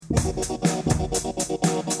Do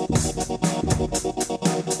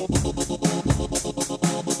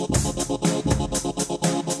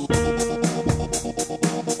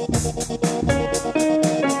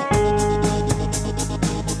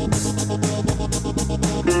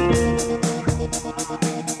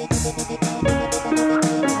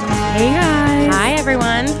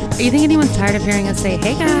you think anyone's tired of hearing us say,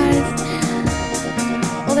 hey guys?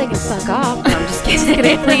 Well, they can fuck off. No, I'm just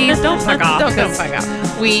kidding. Please don't fuck off. Don't fuck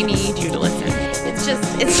off. We need you to listen.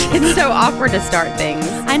 It's so awkward to start things.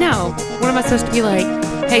 I know. What am I supposed to be like?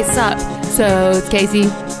 Hey, sup? So it's Casey,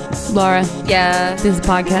 Laura. Yeah. This is a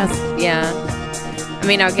podcast. Yeah. I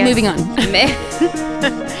mean, I guess. Moving on.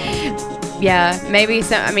 Yeah. Maybe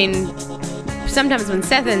so. I mean, sometimes when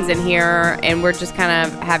Sethan's in here and we're just kind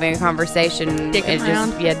of having a conversation,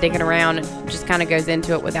 digging around, it just kind of goes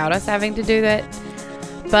into it without us having to do that.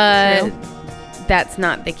 But that's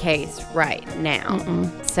not the case right now.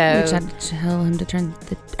 So we just had to tell him to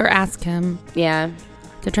ask him. Yeah.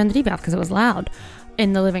 To turn the TV off because it was loud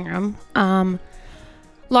in the living room.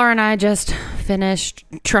 Laura and I just finished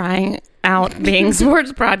trying out being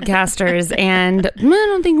sports broadcasters, and I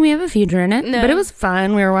don't think we have a future in it. No. But it was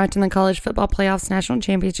fun. We were watching the college football playoffs national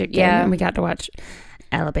championship game, and we got to watch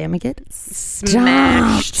Alabama get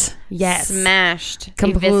smashed. Yes. Smashed.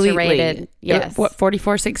 Completely. Eviscerated. Yes. What,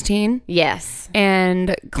 44-16? Yes.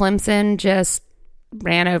 And Clemson just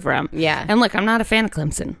ran over them. Yeah. And look, I'm not a fan of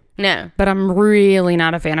Clemson. No. But I'm really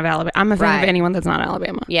not a fan of Alabama. I'm a fan of anyone that's not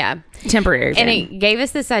Alabama. Yeah. Temporary fan. And it gave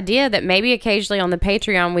us this idea that maybe occasionally on the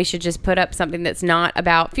Patreon we should just put up something that's not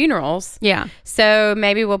about funerals. Yeah. So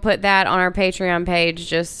maybe we'll put that on our Patreon page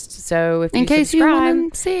just so if you in case subscribe, you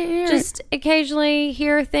want to see it. Just occasionally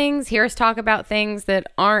hear us talk about things that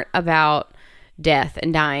aren't about death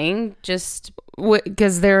and dying. Just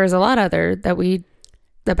because there is a lot other that we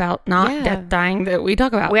about not death, dying that we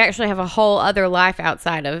talk about. We actually have a whole other life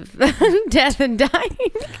outside of death and dying.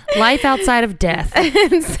 Life outside of death.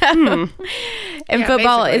 And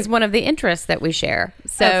football is one of the interests that we share.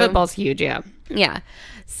 So football's huge, yeah. Yeah.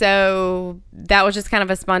 So that was just kind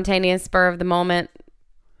of a spontaneous spur of the moment.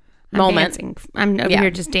 Dancing. I'm over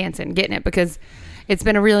here just dancing, getting it, because it's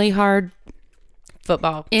been a really hard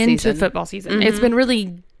football season. Mm-hmm. It's been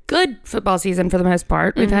really good football season for the most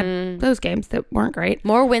part. We've had those games that weren't great.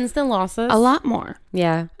 More wins than losses. A lot more.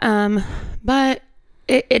 Yeah. But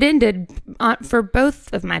it ended for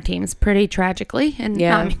both of my teams pretty tragically. And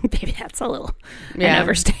I mean, maybe that's a little an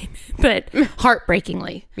overstatement, but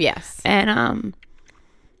heartbreakingly. Yes. And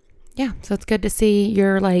so it's good to see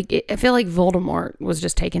I feel like Voldemort was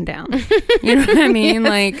just taken down. You know what I mean?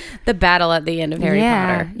 Like the battle at the end of Harry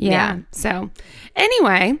Potter. Yeah. So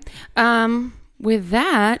anyway, with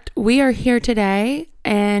that, we are here today,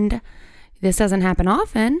 and this doesn't happen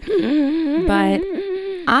often, but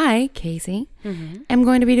I, Casey, am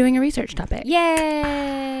going to be doing a research topic.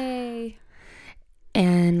 Yay!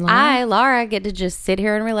 And Laura, get to just sit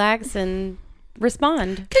here and relax and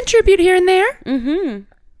respond. Contribute here and there. Mm-hmm.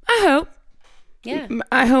 I hope. Yeah.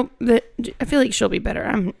 I hope that, I feel like she'll be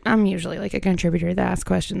better. I'm usually like a contributor that asks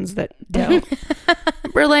questions that don't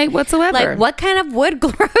relate whatsoever. Like, what kind of wood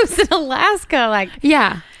grows in Alaska? Like,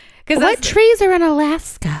 yeah. What trees are in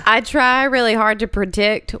Alaska? I try really hard to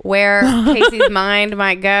predict where Casey's mind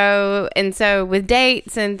might go. And so with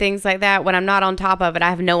dates and things like that, when I'm not on top of it, I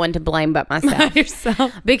have no one to blame but myself.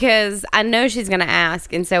 Yourself. Because I know she's going to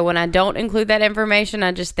ask. And so when I don't include that information,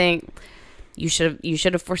 I just think, you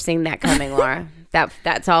should have foreseen that coming, Laura.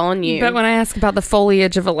 That's all on you. But when I ask about the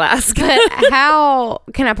foliage of Alaska, but how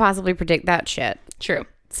can I possibly predict that shit? True.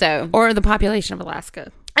 So, or the population of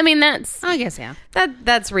Alaska. I mean, I guess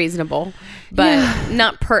that's reasonable, but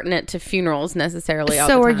not pertinent to funerals necessarily. All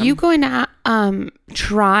the time. Are you going to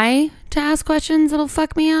try to ask questions that'll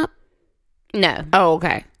fuck me up? No. Oh,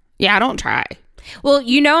 okay. Yeah, I don't try. Well,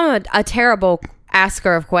 I'm a terrible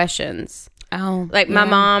asker of questions. Oh, like my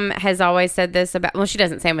mom has always said this about, well, she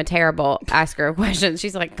doesn't say I'm a terrible asker of questions.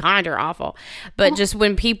 She's like, God, you're awful. But just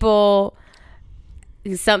when people,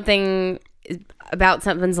 something about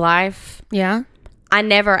someone's life. Yeah. I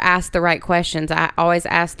never ask the right questions. I always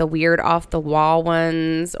ask the weird off the wall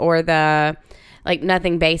ones, or the like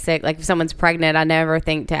nothing basic. Like if someone's pregnant, I never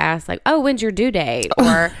think to ask like, oh, when's your due date?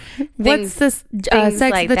 Or what's this sex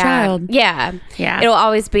like of the that. child? Yeah. Yeah. It'll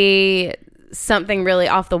always be something really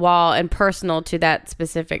off the wall and personal to that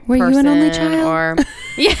specific person. Were you an only child? Or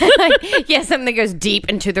something that goes deep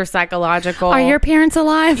into their psychological. Are your parents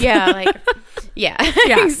alive? Yeah, yeah,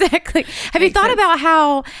 exactly. Have you thought about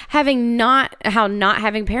how not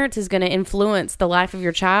having parents is going to influence the life of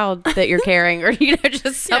your child that you're carrying, or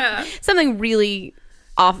just something really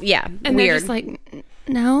off? Yeah, and weird. They're just like,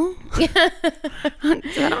 No. I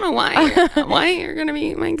don't know why you're going to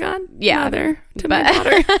be my godmother to my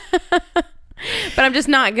daughter. But I'm just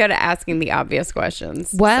not good at asking the obvious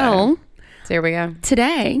questions. Well, so here we go.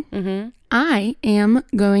 Today, I am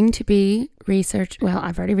going to be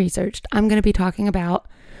I've already researched. I'm going to be talking about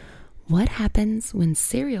what happens when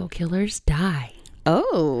serial killers die.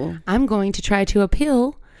 Oh. I'm going to try to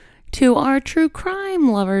appeal to our true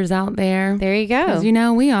crime lovers out there. There you go. As you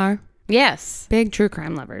know, we are. Yes. Big true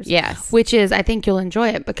crime lovers. Yes. Which is, I think you'll enjoy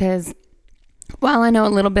it because while I know a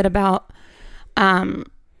little bit about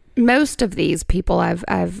most of these people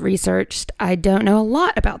I've researched, I don't know a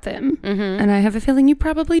lot about them. And I have a feeling you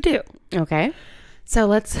probably do. Okay. So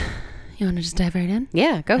you want to just dive right in?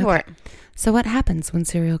 Yeah, go for it. So what happens when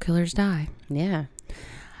serial killers die? Yeah.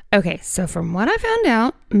 Okay, so from what I found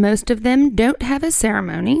out, most of them don't have a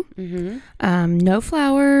ceremony, no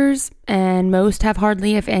flowers, and most have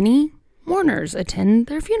hardly, if any, mourners attend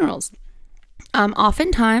their funerals.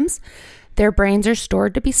 Oftentimes, their brains are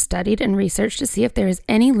stored to be studied and researched to see if there is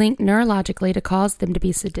any link neurologically to cause them to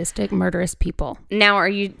be sadistic, murderous people. Now, are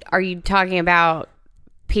you talking about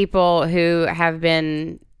people who have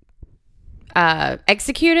been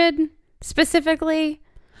executed specifically?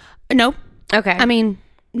 No. Okay. I mean,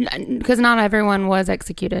 because not everyone was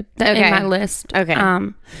executed in my list. Okay.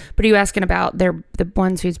 But are you asking about the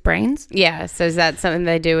ones whose brains? Yeah. So is that something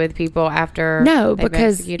they do with people after no, they've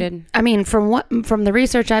because been executed? I mean, from the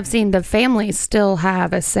research I've seen, the families still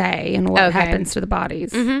have a say in what happens to the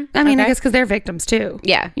bodies. I mean, I guess because they're victims too.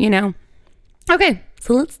 Yeah. You know. Okay.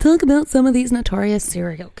 So let's talk about some of these notorious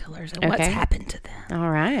serial killers and what's happened to them. All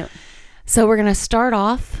right. So we're gonna start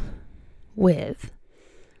off with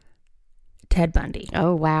Ted Bundy.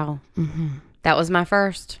 Oh, wow. That was my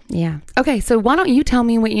first. Yeah. Okay, so why don't you tell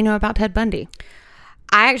me what you know about Ted Bundy?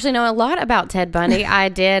 I actually know a lot about Ted Bundy. I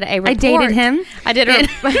did a report. I dated him.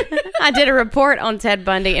 I did a report on Ted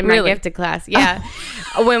Bundy in my gifted class. Yeah.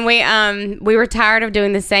 When we were tired of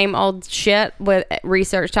doing the same old shit with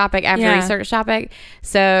research topic after research topic.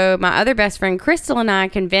 So my other best friend, Crystal, and I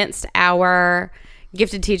convinced our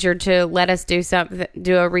gifted teacher to let us do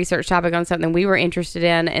a research topic on something we were interested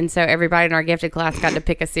in, and so everybody in our gifted class got to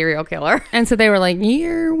pick a serial killer. And so they were like,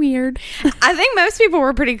 "You're weird." I think most people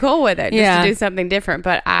were pretty cool with it, just to do something different.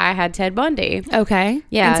 But I had Ted Bundy. Okay,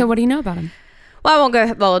 yeah. And so, what do you know about him? Well, I won't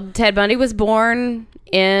go. Well, Ted Bundy was born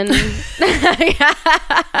in.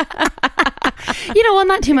 Well,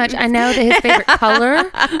 not too much. I know that his favorite color.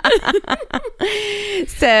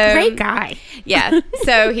 So great guy. Yeah.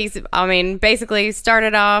 So basically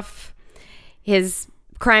started off his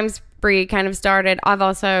crime spree kind of started. I've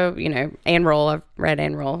also, Ann Rule. I've read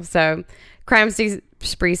Ann Rule. So crime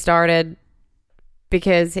spree started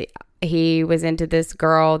because he was into this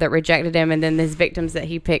girl that rejected him, and then his victims that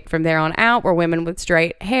he picked from there on out were women with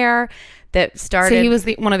straight hair that started. So he was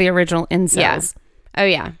one of the original incels. Yeah. Oh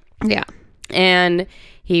yeah. Yeah. And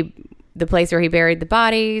the place where he buried the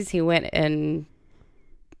bodies, he went and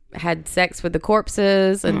had sex with the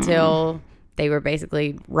corpses until they were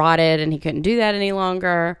basically rotted, and he couldn't do that any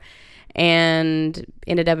longer, and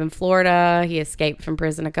ended up in Florida. He escaped from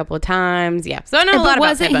prison a couple of times. Yeah. So I know a lot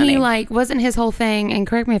about Ted Bundy. Wasn't his whole thing, and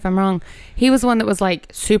correct me if I'm wrong, he was one that was like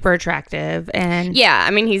super attractive, and yeah,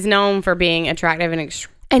 I mean, he's known for being attractive and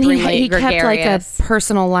extremely he kept like a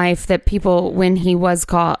personal life that people, when he was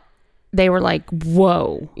caught, they were like,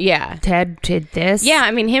 whoa. Yeah. Ted did this? Yeah,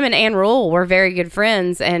 I mean, him and Ann Rule were very good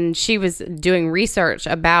friends, and she was doing research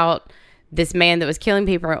about this man that was killing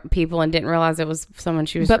people and didn't realize it was someone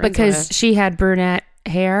she was But friends because with. she had brunette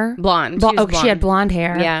hair? Blonde. She had blonde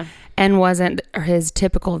hair. Yeah. And wasn't his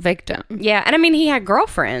typical victim. Yeah, and I mean, he had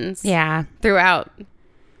girlfriends. Yeah. Throughout.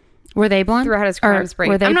 Were they blonde? Throughout his crime spree.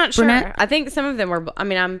 Were they I'm not brunette? sure. I think some of them were,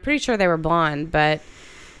 I'm pretty sure they were blonde, but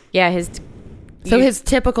yeah, his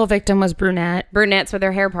typical victim was brunette. Brunettes with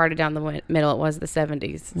their hair parted down the middle. It was the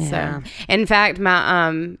 70s. Yeah. So, in fact,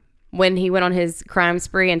 when he went on his crime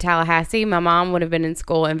spree in Tallahassee, my mom would have been in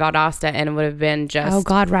school in Valdosta and would have been just... Oh,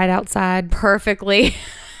 God, right outside. Perfectly.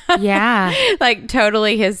 Yeah. Like,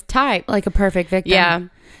 totally his type. Like a perfect victim. Yeah.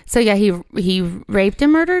 So, yeah, he raped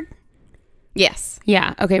and murdered? Yes.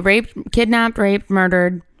 Yeah. Okay. Kidnapped, raped,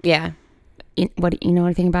 murdered. Yeah. What do you know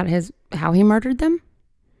anything about how he murdered them?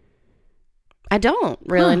 I don't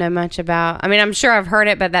really know much about. I mean, I'm sure I've heard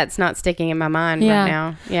it, but that's not sticking in my mind right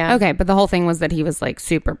now. Yeah. Okay, but the whole thing was that he was like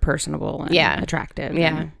super personable and attractive.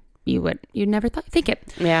 Yeah. You'd never think it.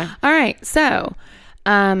 Yeah. All right. So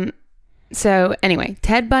anyway,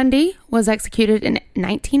 Ted Bundy was executed in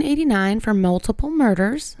 1989 for multiple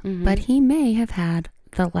murders, but he may have had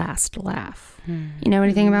the last laugh. You know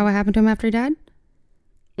anything about what happened to him after he died?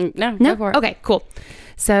 No, go for it. Okay, cool.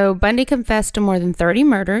 So Bundy confessed to more than 30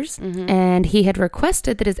 murders, and he had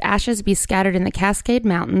requested that his ashes be scattered in the Cascade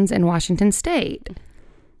Mountains in Washington State.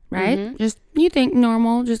 Right? Just, you think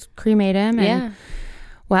normal, just cremate him. And,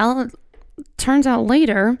 well, it turns out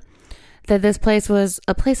later that this place was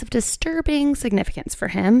a place of disturbing significance for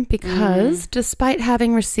him because despite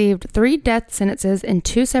having received 3 death sentences in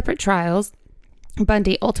 2 separate trials,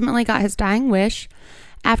 Bundy ultimately got his dying wish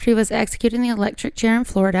after he was executed in the electric chair in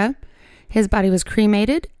Florida. His body was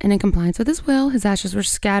cremated, and in compliance with his will, his ashes were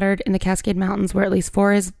scattered in the Cascade Mountains, where at least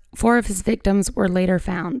 4 of his victims were later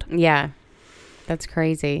found. Yeah. That's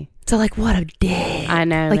crazy. So, like, what a dick. I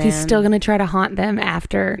know, Like, man. he's still going to try to haunt them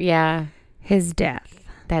after his death.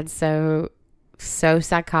 That's so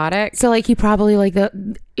psychotic. So, like, he probably, like,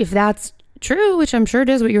 if that's true, which I'm sure it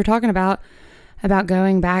is what you were talking about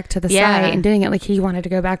going back to the site and doing it, like, he wanted to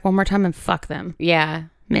go back one more time and fuck them. Yeah.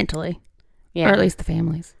 Mentally. Yeah. Or at least the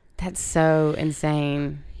families. That's so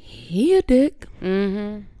insane. He a dick.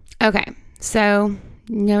 Okay. So,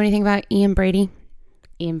 you know anything about Ian Brady?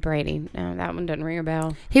 Ian Brady. No, that one doesn't ring a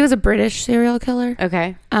bell. He was a British serial killer.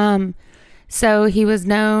 Okay. So he was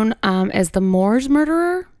known as the Moors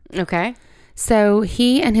murderer. Okay. So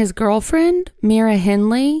he and his girlfriend, Mira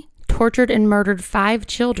Henley, tortured and murdered 5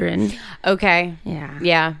 children. Okay. Yeah.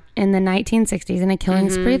 Yeah. In the 1960s in a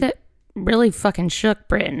killing spree that really fucking shook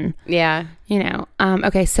Britain. Yeah. You know.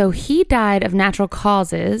 Okay, so he died of natural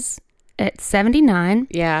causes at 79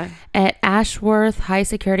 at Ashworth High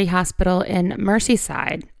Security Hospital in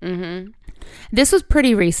Merseyside. This was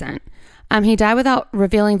pretty recent. He died without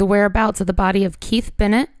revealing the whereabouts of the body of Keith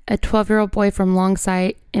Bennett, a 12-year-old boy from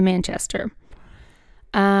Longsight in Manchester.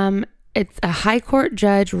 It's a high court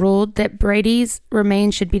judge ruled that Brady's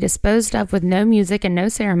remains should be disposed of with no music and no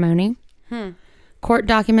ceremony. Court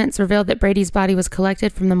documents revealed that Brady's body was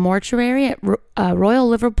collected from the mortuary at Royal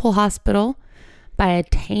Liverpool Hospital by a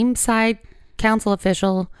Tameside council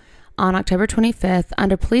official on October 25th.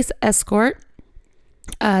 Under police escort,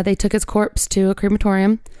 they took his corpse to a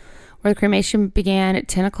crematorium where the cremation began at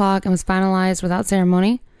 10 o'clock and was finalized without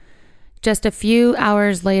ceremony. Just a few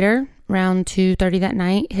hours later, around 2:30 that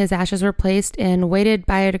night, his ashes were placed in a weighted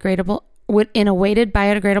biodegradable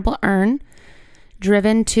urn,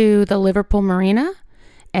 driven to the Liverpool Marina,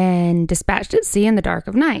 and dispatched at sea in the dark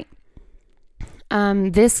of night.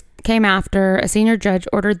 This came after a senior judge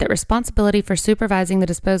ordered that responsibility for supervising the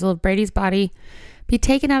disposal of Brady's body be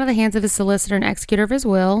taken out of the hands of his solicitor and executor of his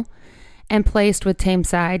will and placed with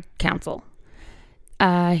Tameside Council.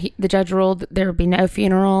 The judge ruled that there would be no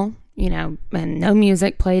funeral, and no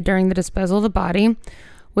music played during the disposal of the body,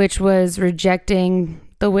 which was rejecting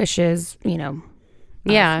the wishes, I've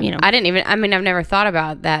never thought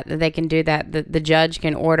about that they can do that. The judge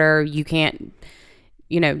can order, you can't,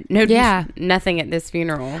 nothing at this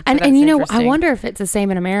funeral. So and I wonder if it's the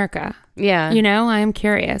same in America. Yeah. I am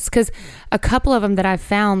curious because a couple of them that I've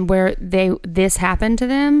found where this happened to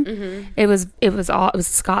them, it was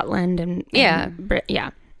Scotland and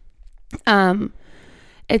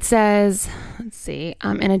it says, let's see,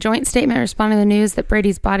 in a joint statement responding to the news that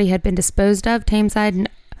Brady's body had been disposed of, Tameside and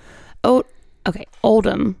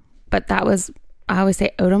Oldham, but that was, I always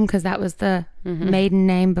say Odom because that was the maiden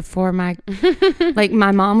name before my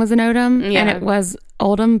mom was an Odom and it was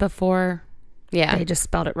Oldham before they just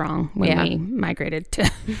spelled it wrong when we migrated to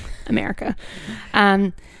America.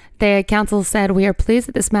 The council said, "We are pleased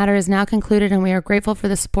that this matter is now concluded and we are grateful for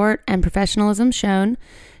the support and professionalism shown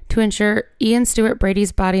to ensure Ian Stewart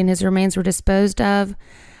Brady's body and his remains were disposed of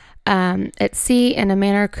at sea in a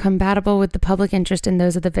manner compatible with the public interest and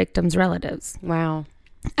those of the victims' relatives." Wow.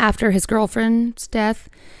 After his girlfriend's death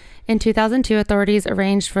in 2002, authorities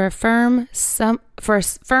arranged for a firm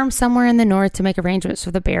somewhere in the north to make arrangements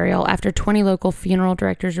for the burial after 20 local funeral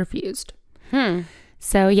directors refused.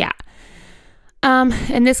 So, yeah.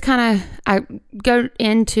 And this I go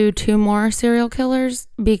into 2 more serial killers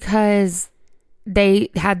because they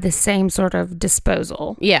had the same sort of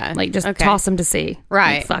disposal. Yeah. Toss them to sea.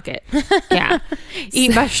 Right. Fuck it. Yeah.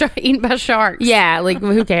 Eaten by sharks. Yeah.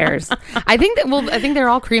 Who cares? I think they're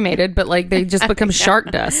all cremated, but they just become shark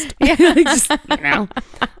dust. Yeah.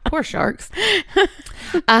 Poor sharks.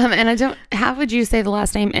 And how would you say the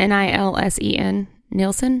last name? Nilsen?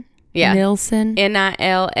 Nielsen? Yeah. Nilsen?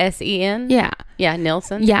 Nilsen? Yeah. Yeah.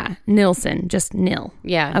 Nilsen? Yeah. Nilsen. Just Nil.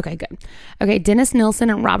 Yeah. Okay, good. Okay. Dennis Nilsen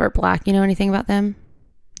and Robert Black. You know anything about them?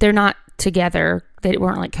 They're not together. They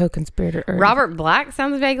weren't co-conspirator. Robert Black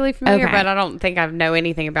sounds vaguely familiar, but I don't think I know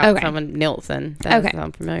anything about someone Nilsen. That doesn't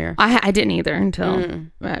sound familiar. I didn't either until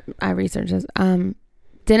I researched this.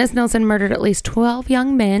 Dennis Nilsen murdered at least 12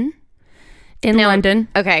 young men in London.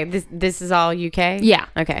 Okay, this is all UK? Yeah.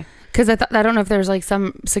 Okay. Because I don't know if there's like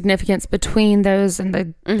some significance between those and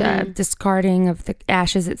the discarding of the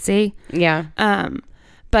ashes at sea. Yeah.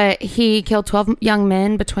 But he killed 12 young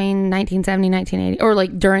men between 1970 and 1980, or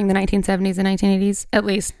like during the 1970s and 1980s. At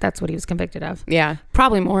least that's what he was convicted of. Yeah.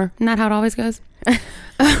 Probably more. Not how it always goes.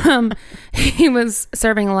 He was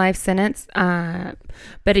serving a life sentence,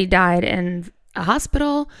 but he died in a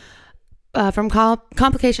hospital from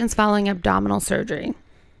complications following abdominal surgery.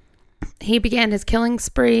 He began his killing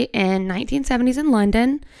spree in 1970s in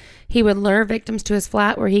London. He would lure victims to his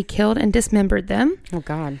flat where he killed and dismembered them. Oh,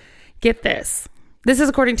 God. Get this. This is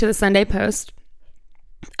according to the Sunday Post.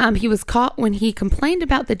 He was caught when he complained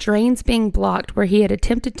about the drains being blocked where he had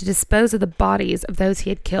attempted to dispose of the bodies of those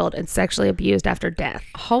he had killed and sexually abused after death.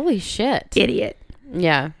 Holy shit. Idiot.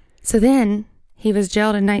 Yeah. So then he was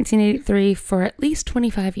jailed in 1983 for at least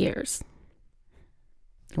 25 years.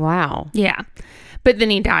 Wow. Yeah. But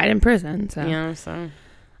then he died in prison. So. Yeah, so.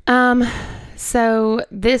 So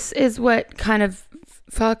this is what kind of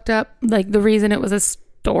fucked up, like the reason it was a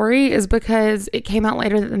story is because it came out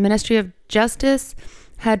later that the Ministry of Justice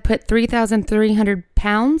had put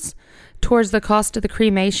 £3,300 towards the cost of the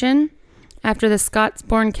cremation after the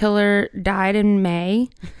Scots-born killer died in May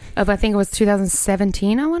of, I think it was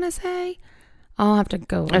 2017, I want to say. I'll have to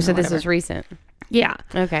go. Oh, so this is recent. Yeah.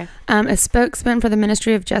 Okay. A spokesman for the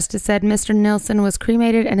Ministry of Justice said Mr. Nilsen was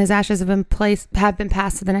cremated and his ashes have been passed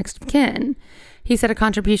to the next of kin. He said a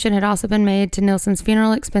contribution had also been made to Nilsen's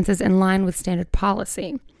funeral expenses in line with standard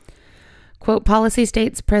policy. Quote, policy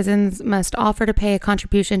states prisons must offer to pay a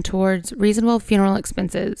contribution towards reasonable funeral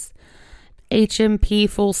expenses. HMP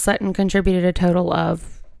Full Sutton contributed a total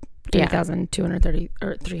of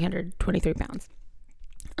 £3,223.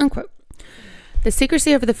 Unquote. The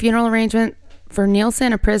secrecy over the funeral arrangement for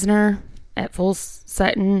Nilsen, a prisoner at Full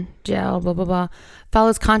Sutton jail, blah, blah, blah,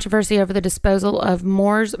 follows controversy over the disposal of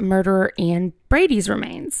Moore's murderer and Brady's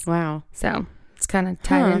remains. Wow. So it's kind of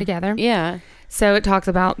tied in together. Yeah. So it talks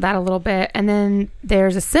about that a little bit. And then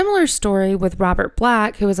there's a similar story with Robert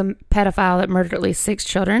Black, who was a pedophile that murdered at least 6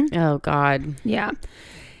 children. Oh, God. Yeah.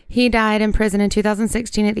 He died in prison in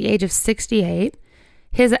 2016 at the age of 68.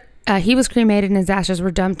 He was cremated and his ashes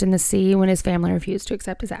were dumped in the sea when his family refused to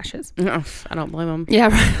accept his ashes. Oh, I don't blame him. Yeah,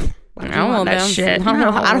 right. I don't want that shit.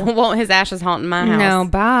 I don't want his ashes haunting my house. No,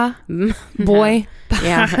 bye, boy.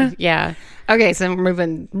 Yeah, yeah. Okay, so we're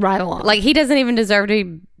moving right along. Like, he doesn't even deserve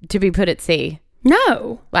to be put at sea.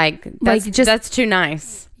 No. That's too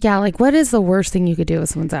nice. Yeah, like, what is the worst thing you could do with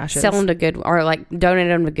someone's ashes? Sell them to or like donate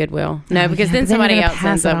them to Goodwill. No, because then somebody else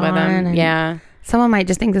ends up with them. Yeah. Someone might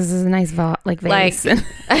just think this is a nice vase.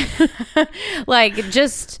 Like,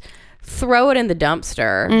 just throw it in the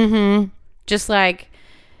dumpster. Mm-hmm. Just like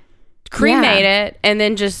cremate it and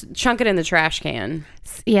then just chunk it in the trash can.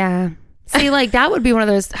 Yeah. See, like, that would be one of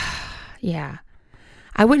those. Yeah.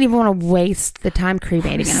 I wouldn't even want to waste the time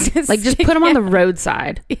cremating him. Like, just put him on the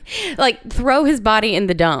roadside. Like, throw his body in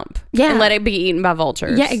the dump. Yeah. And let it be eaten by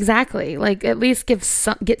vultures. Yeah, exactly. Like, at least get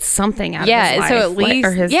something out of his life. So at least,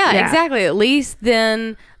 exactly. At least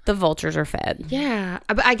then the vultures are fed. Yeah.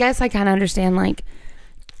 But I guess I kind of understand, like,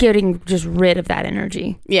 getting just rid of that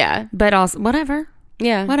energy. Yeah. But also, whatever.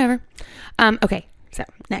 Yeah. Whatever. Okay. So,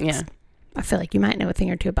 next. Yeah. I feel like you might know a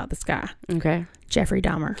thing or two about this guy. Okay. Jeffrey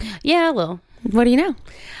Dahmer. Yeah, a little. What do you know?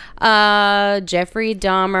 Jeffrey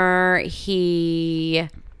Dahmer, he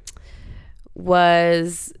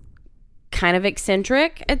was kind of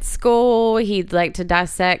eccentric at school. He'd like to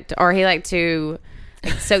dissect, or he liked to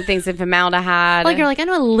soak things in formaldehyde. Like, you're like, I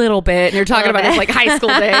know a little bit, and you're talking about his, like, high school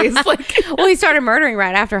days. Like, well, he started murdering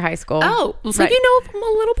right after high school. Oh, so you know him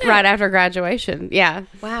a little bit. Right after graduation. Yeah.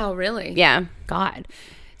 Wow, really? Yeah. God.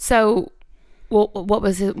 So, what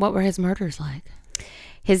were his murders like?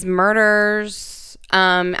 His murders,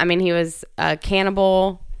 I mean, he was a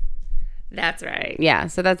cannibal. That's right. Yeah,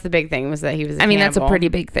 so that's the big thing, was that he was a cannibal. That's a pretty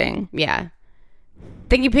big thing. Yeah.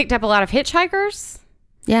 Think he picked up a lot of hitchhikers?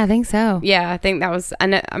 Yeah, I think so. Yeah, I think that was,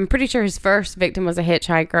 I'm pretty sure his first victim was a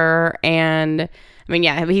hitchhiker, and, I mean,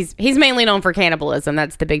 yeah, he's mainly known for cannibalism.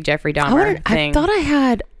 That's the big Jeffrey Dahmer thing. I thought I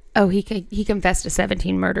had, he confessed to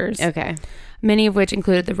 17 murders. Okay. Many of which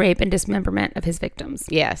included the rape and dismemberment of his victims.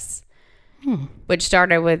 Yes. Which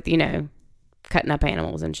started with, cutting up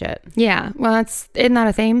animals and shit. Yeah. Well, isn't that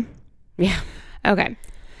a theme? Yeah. Okay.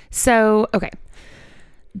 So,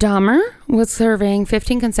 Dahmer was serving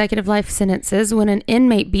 15 consecutive life sentences when an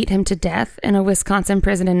inmate beat him to death in a Wisconsin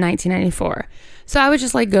prison in 1994. So I was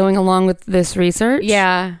just like going along with this research.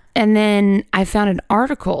 Yeah. And then I found an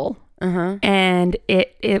article and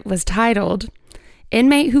it was titled,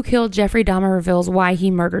 Inmate who killed Jeffrey Dahmer reveals why he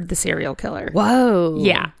murdered the serial killer. Whoa.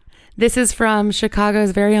 Yeah. This is from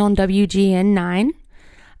Chicago's very own WGN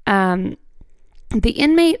 9. The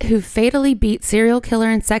inmate who fatally beat serial killer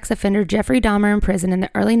and sex offender Jeffrey Dahmer in prison in the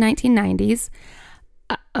early 1990s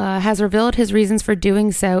has revealed his reasons for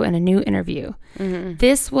doing so in a new interview. Mm-hmm.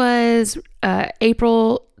 This was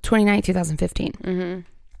April 29, 2015. Mm-hmm.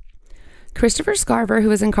 Christopher Scarver, who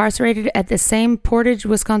was incarcerated at the same Portage,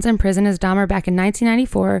 Wisconsin prison as Dahmer back in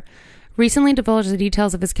 1994, recently divulged the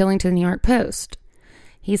details of his killing to the New York Post.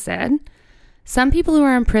 He said, "Some people who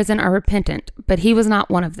are in prison are repentant, but he was not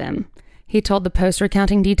one of them." He told the Post,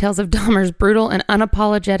 recounting details of Dahmer's brutal and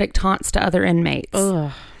unapologetic taunts to other inmates.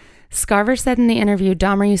 Ugh. Scarver said in the interview,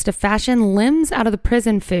 Dahmer used to fashion limbs out of the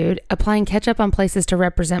prison food, applying ketchup on places to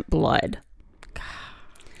represent blood.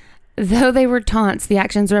 Though they were taunts, the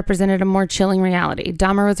actions represented a more chilling reality.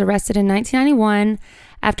 Dahmer was arrested in 1991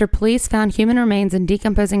 after police found human remains and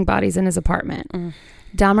decomposing bodies in his apartment.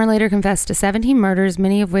 Dahmer later confessed to 17 murders,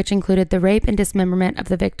 many of which included the rape and dismemberment of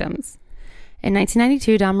the victims. In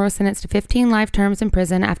 1992, Dahmer was sentenced to 15 life terms in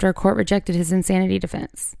prison after a court rejected his insanity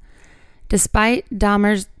defense. Despite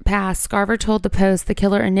Dahmer's past, Scarver told the Post the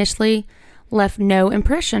killer initially left no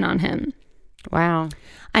impression on him. Wow.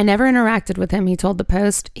 "I never interacted with him," he told the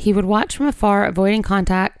Post. "He would watch from afar, avoiding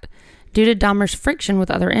contact due to Dahmer's friction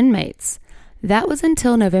with other inmates. That was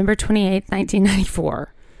until November 28,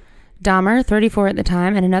 1994. Dahmer, 34 at the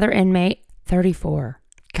time, and another inmate, 34.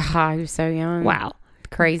 God, he was so young. Wow.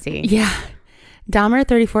 Crazy. Yeah. Dahmer,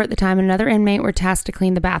 34 at the time, and another inmate were tasked to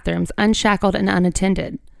clean the bathrooms, unshackled and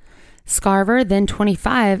unattended. Scarver, then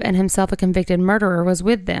 25, and himself a convicted murderer, was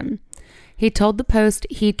with them. He told the Post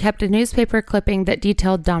he'd kept a newspaper clipping that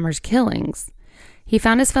detailed Dahmer's killings. He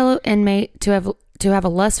found his fellow inmate to have a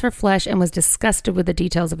lust for flesh and was disgusted with the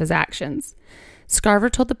details of his actions.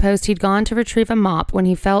 Scarver told the Post he'd gone to retrieve a mop when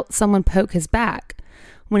he felt someone poke his back.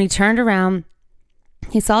 When he turned around,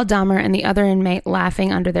 he saw Dahmer and the other inmate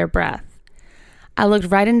laughing under their breath. "I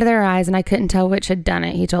looked right into their eyes and I couldn't tell which had done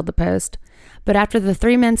it," he told the Post. But after the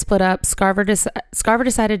three men split up, Scarver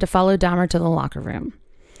decided to follow Dahmer to the locker room.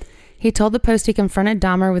 He told the Post he confronted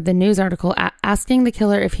Dahmer with the news article asking the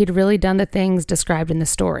killer if he'd really done the things described in the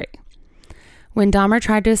story. When Dahmer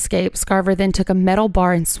tried to escape, Scarver then took a metal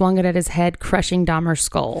bar and swung it at his head, crushing Dahmer's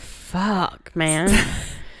skull. Fuck, man.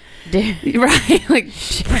 Dude. Right? Like,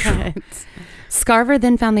 Scarver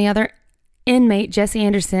then found the other inmate, Jesse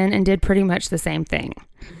Anderson, and did pretty much the same thing.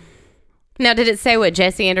 Now, did it say what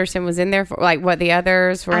Jesse Anderson was in there for? Like, what the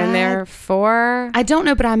others were in there for? I don't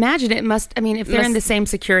know, but I imagine it must, I mean, if they're in the same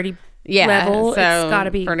security level, so it's got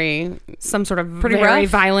to be some sort of very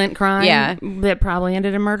violent crime that probably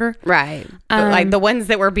ended in murder. Right. But like the ones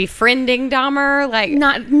that were befriending Dahmer, like...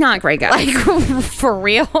 Not great guys. Like, for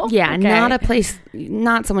real? Yeah, okay.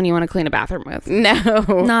 Not someone you want to clean a bathroom with. No.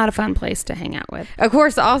 Not a fun place to hang out with. Of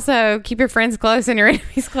course, also, keep your friends close and your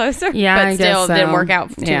enemies closer. Yeah, but I still guess so. Didn't work out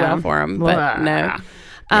too well for him. But no.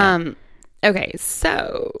 Yeah. Okay,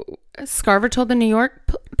 so Scarver told the New York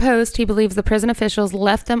Post he believes the prison officials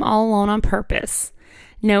left them all alone on purpose,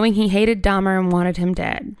 knowing he hated Dahmer and wanted him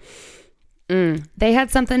dead. They had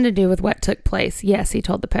something to do with what took place. Yes, he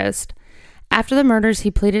told the Post. After the murders, he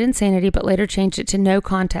pleaded insanity, but later changed it to no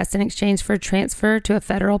contest in exchange for a transfer to a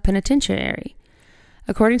federal penitentiary.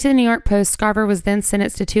 According to the New York Post, Scarver was then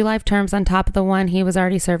sentenced to 2 life terms on top of the one he was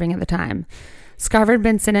already serving at the time. Scarver had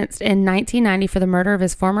been sentenced in 1990 for the murder of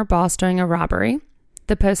his former boss during a robbery.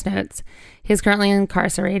 The Post notes, he is currently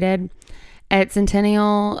incarcerated at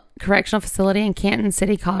Centennial Correctional Facility in Canton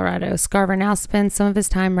City, Colorado. Scarver now spends some of his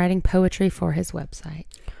time writing poetry for his website.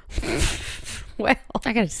 Well,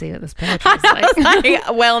 I got to see what this poetry is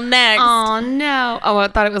like. Well, next. Oh, no. Oh, I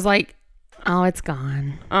thought it was like, oh, it's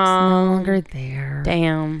gone. It's no longer there.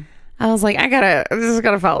 Damn. I was like, I just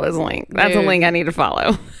gotta follow this link. That's a link I need to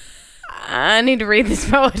follow. I need to read this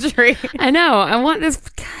poetry. I know. I want this.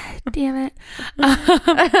 God damn it.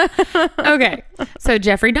 Okay. So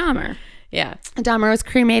Jeffrey Dahmer. Yeah. Dahmer was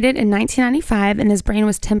cremated in 1995 and his brain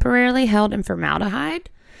was temporarily held in formaldehyde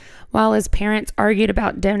while his parents argued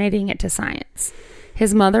about donating it to science.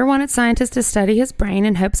 His mother wanted scientists to study his brain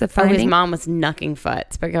in hopes of finding... his mom was knucking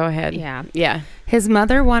futs, but go ahead. Yeah. Yeah. His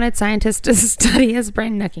mother wanted scientists to study his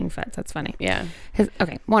brain... Knucking futs, that's funny. Yeah.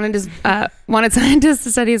 Wanted scientists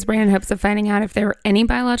to study his brain in hopes of finding out if there were any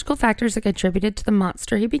biological factors that contributed to the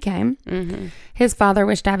monster he became. Mm-hmm. His father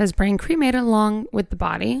wished to have his brain cremated along with the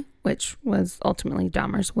body, which was ultimately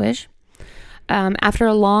Dahmer's wish. After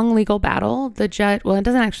a long legal battle, the judge... Well, it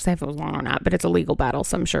doesn't actually say if it was long or not, but it's a legal battle,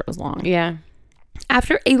 so I'm sure it was long. Yeah.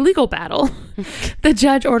 After a legal battle, the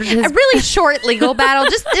judge ordered his... A really short legal battle.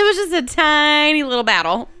 It was just a tiny little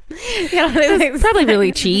battle. It's probably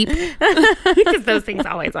really cheap because those things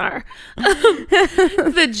always are.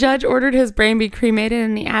 The judge ordered his brain be cremated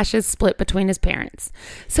and the ashes split between his parents.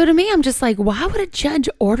 So to me, I'm just like, why would a judge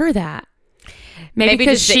order that? Maybe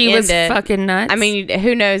because she was fucking nuts. I mean,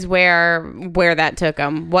 who knows where that took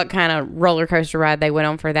them? What kind of roller coaster ride they went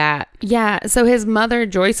on for that? Yeah. So his mother,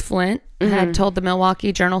 Joyce Flint, had told the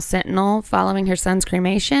Milwaukee Journal-Sentinel following her son's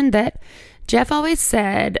cremation that Jeff always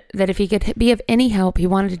said that if he could be of any help, he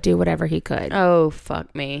wanted to do whatever he could. Oh,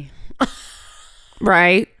 fuck me.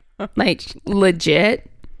 Right? Like,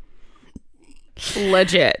 legit.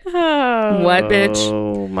 Legit. Oh, what, bitch?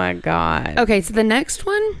 Oh, my God. Okay, so the next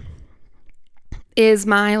one is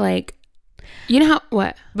my, like, you know how,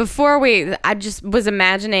 what? I just was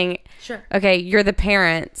imagining, sure. Okay, you're the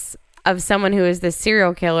parents of someone who is the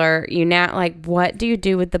serial killer. You now, like, what do you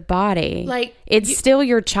do with the body? Like, it's still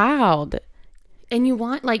your child. And you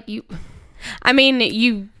want, like, you... I mean,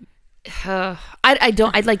 you... I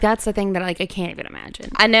don't... like, that's the thing that, like, I can't even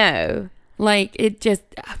imagine. I know. Like, it just...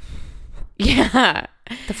 Yeah.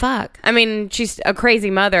 The fuck? I mean, she's a crazy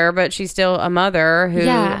mother, but she's still a mother who,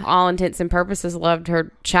 all intents and purposes, loved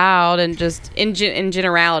her child, and just in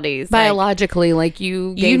generalities, biologically, like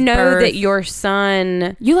you know birth. that your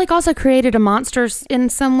son, you like also created a monster in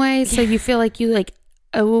some way, so you feel like you like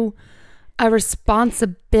owe a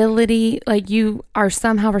responsibility, like you are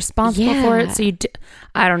somehow responsible for it. So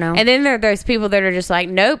I don't know. And then there are those people that are just like,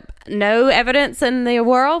 nope, no evidence in the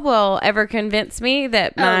world will ever convince me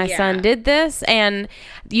that my son did this. And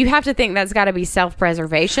you have to think that's got to be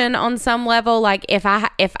self-preservation on some level. Like if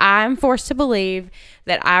I'm forced to believe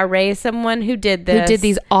that I raised someone who did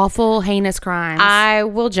these awful, heinous crimes, I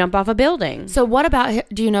will jump off a building. So what about?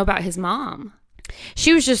 Do you know about his mom?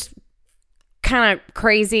 She was just kind of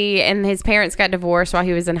crazy, and his parents got divorced while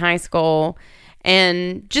he was in high school,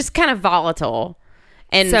 and just kind of volatile,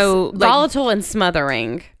 and so volatile and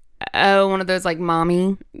smothering. Oh, one of those like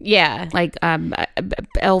mommy, like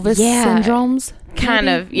Elvis syndromes, kind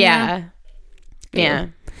of, yeah.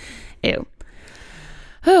 Ew.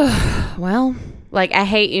 Well, like I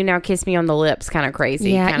hate you now, kiss me on the lips, kind of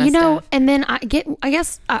crazy. Yeah, you know. Stuff. And then I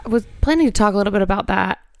guess I was planning to talk a little bit about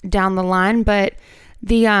that down the line, but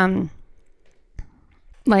the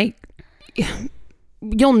like,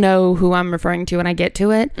 you'll know who I'm referring to when I get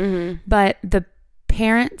to it. Mm-hmm. But the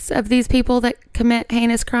parents of these people that commit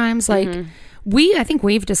heinous crimes, like I think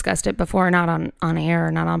we've discussed it before, not on air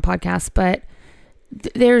or not on podcasts, but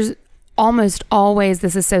there's almost always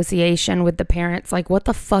this association with the parents. Like, what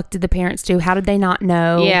the fuck did the parents do? How did they not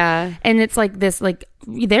know? Yeah. And it's like this, like,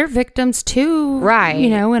 they're victims too. Right.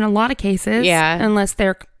 You know, in a lot of cases. Yeah. Unless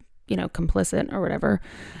they're, complicit or whatever.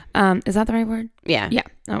 Is that the right word? Yeah. Yeah.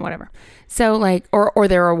 Whatever. So like, or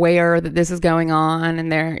they're aware that this is going on and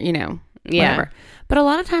they're, whatever. But a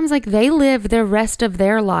lot of times, like, they live the rest of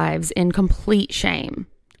their lives in complete shame.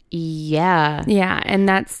 Yeah. Yeah. And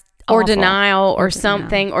that's or awful. Denial or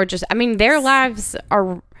something, or just, I mean, their lives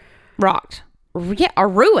are rocked. Yeah. Are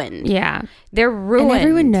ruined. Yeah. They're ruined. And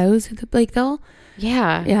everyone knows who they'll.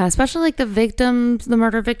 Yeah. Yeah. Especially like the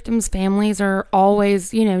murder victims' families are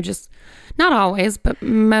always, just not always, but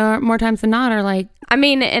more times than not are like,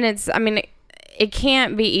 it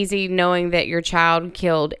can't be easy knowing that your child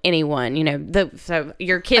killed anyone. So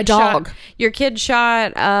your kid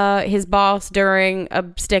shot his boss during a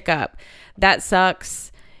stick up. That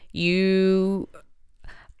sucks.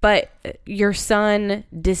 But your son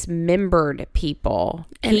dismembered people.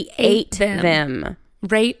 And he ate them.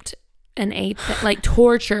 Raped and ate them, like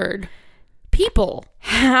tortured people.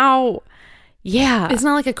 How? Yeah. It's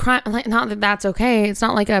not like a crime, like, not that that's okay. It's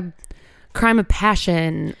not like a crime of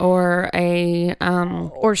passion or a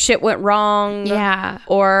or shit went wrong. Yeah.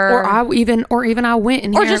 Or I went in or here.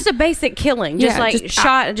 Just a basic killing.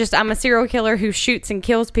 Just I'm a serial killer who shoots and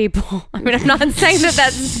kills people. I mean, I'm not saying that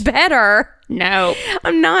that's better. No.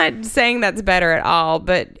 I'm not saying that's better at all,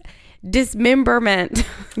 but dismemberment.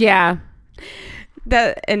 Yeah.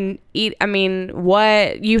 What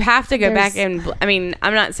you have to go back and I'm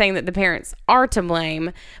not saying that the parents are to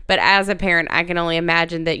blame, but as a parent I can only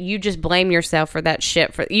imagine that you just blame yourself for that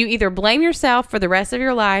shit. You either blame yourself for the rest of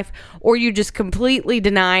your life or you just completely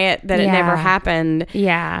deny it that it never happened.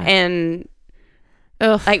 Yeah. And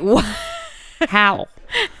like what? How?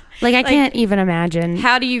 Like I can't even imagine.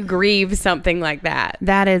 How do you grieve something like that?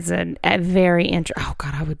 That is a very interesting. Oh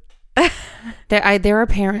God, I would. There are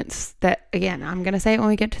parents that, again, I'm gonna say it when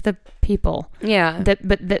we get to the people. Yeah.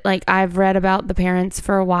 That like I've read about the parents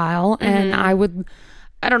for a while, and I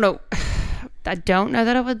don't know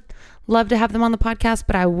that I would love to have them on the podcast,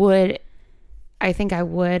 but I think I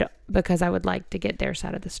would because I would like to get their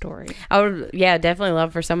side of the story. I would, definitely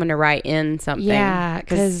love for someone to write in something. Yeah,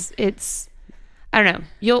 because it's, I don't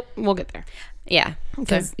know. We'll get there. Yeah.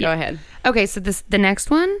 So go ahead. Okay, so the next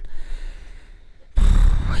one,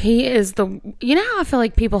 he is you know how I feel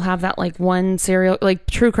like people have that like one serial, like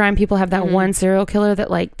true crime people have that one serial killer that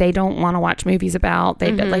like they don't want to watch movies about.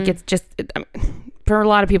 They like it's just, for a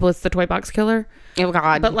lot of people it's the toy box killer. Oh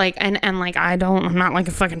God. But like, and like I'm not like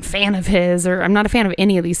a fucking fan of his, or I'm not a fan of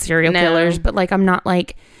any of these serial killers, but like I'm not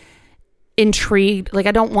like intrigued, like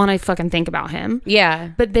I don't want to fucking think about him.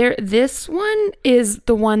 Yeah. But this one is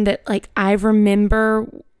the one that like I remember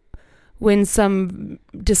when some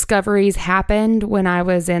discoveries happened when I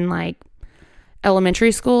was in like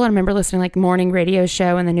elementary school. I remember listening to like morning radio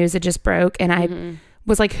show and the news had just broke, and I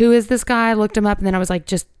was like, who is this guy? I looked him up, and then I was like,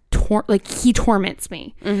 just he torments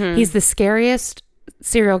me. He's the scariest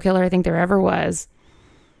serial killer I think there ever was.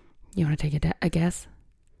 You want to take a guess?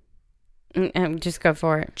 Just go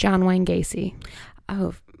for it. John Wayne Gacy.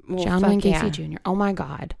 Oh, well, John Wayne Gacy Jr. Oh my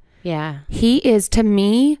God. Yeah. He is, to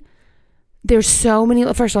me, there's so many.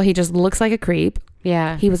 First of all, he just looks like a creep.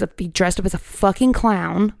 Yeah. He dressed up as a fucking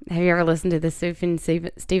clown. Have you ever listened to the Sufjan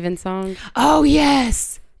Stevens song? Oh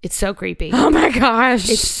yes. It's so creepy. Oh my gosh.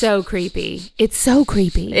 It's so creepy. It's so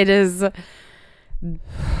creepy. It is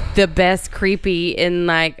the best creepy in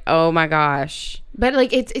like, oh my gosh. But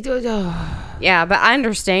like Yeah, but I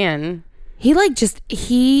understand. He like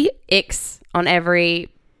he icks on every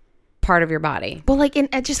part of your body. Well, like, and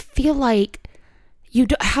I just feel like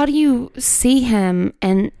how do you see him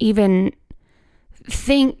and even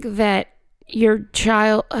think that your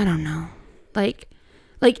child, I don't know, like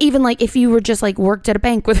even like if you were just like worked at a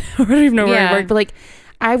bank with, I don't even know where I worked, but like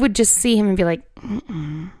I would just see him and be like,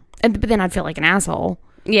 but then I'd feel like an asshole.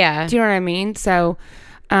 Yeah. Do you know what I mean? So,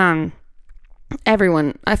 I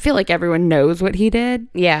feel like everyone knows what he did.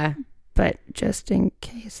 Yeah. But just in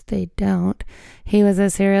case they don't, he was a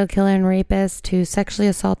serial killer and rapist who sexually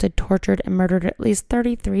assaulted, tortured, and murdered at least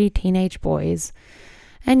 33 teenage boys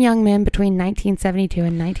and young men between 1972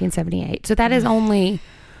 and 1978. So that is only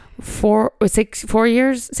 6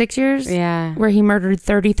 years? Yeah. Where he murdered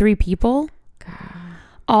 33 people. God.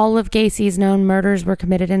 All of Gacy's known murders were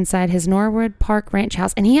committed inside his Norwood Park ranch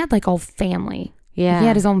house. And he had like a whole family. Yeah. He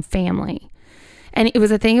had his own family. And it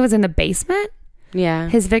was in the basement. Yeah.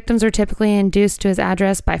 His victims were typically induced to his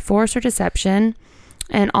address by force or deception,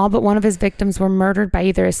 and all but one of his victims were murdered by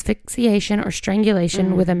either asphyxiation or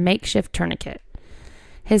strangulation with a makeshift tourniquet.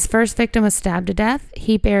 His first victim was stabbed to death.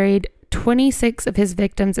 He buried 26 of his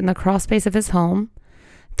victims in the crawl space of his home.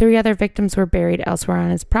 3 other victims were buried elsewhere on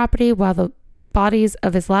his property, while the bodies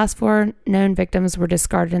of his last 4 known victims were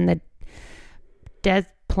discarded in the Des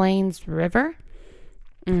Plaines River.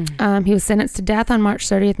 He was sentenced to death on March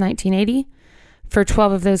 30th, 1980. For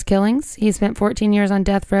 12 of those killings. He spent 14 years on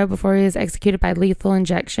death row before he was executed by lethal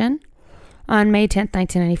injection on May 10th,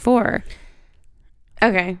 1994.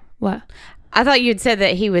 Okay. What? I thought you'd said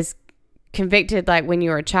that he was convicted like when you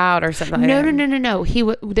were a child or something like that. No.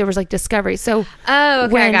 There was like discovery. So, oh,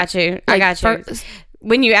 okay, I got you. First,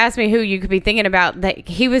 when you asked me who you could be thinking about, that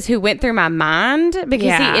he was who went through my mind,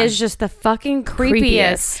 because he is just the fucking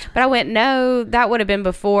creepiest. But I went, no, that would have been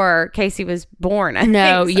before Casey was born.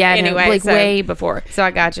 Anyway, way before. So I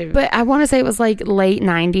got you. But I want to say it was like late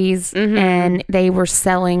 90s, and they were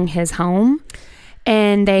selling his home.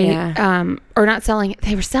 And they, or not selling,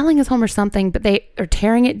 they were selling his home or something, but they are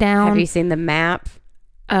tearing it down. Have you seen the map?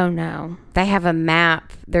 Oh, no. They have a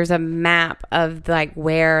map. There's a map of like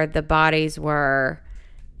where the bodies were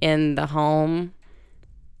in the home.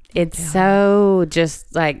 It's so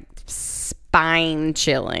just like spine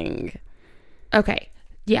chilling. Okay.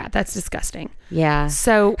 Yeah, that's disgusting. Yeah.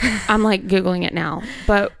 So I'm like Googling it now.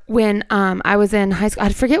 But when I was in high school, I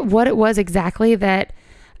forget what it was exactly that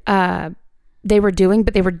they were doing,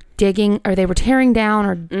 but they were digging, or they were tearing down,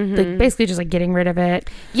 or like basically just like getting rid of it.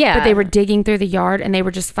 Yeah. But they were digging through the yard, and they were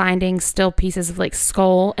just finding still pieces of like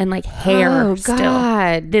skull and like hair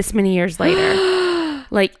still this many years later.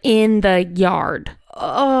 Like in the yard.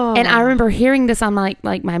 Oh. And I remember hearing this on like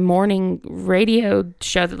my morning radio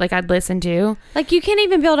show that like I'd listen to. Like, you can't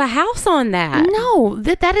even build a house on that. No,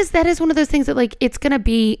 that is one of those things that like it's gonna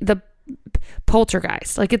be the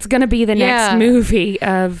Poltergeist. Like it's gonna be the next movie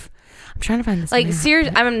of. I'm trying to find this. Like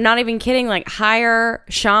seriously, I'm not even kidding. Like hire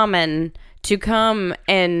shaman to come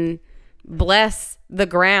and bless the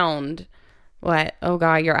ground. What? Oh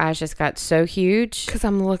God, your eyes just got so huge. Because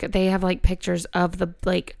I'm looking. They have like pictures of the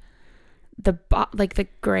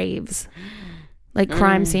graves, like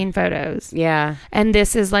crime scene photos. Yeah. And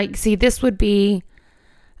this is like, see, this would be,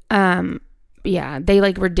 Yeah, they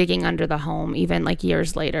like were digging under the home even like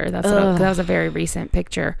years later. That was a very recent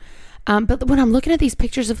picture. But when I'm looking at these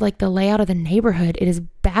pictures of like the layout of the neighborhood, it is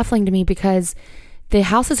baffling to me because the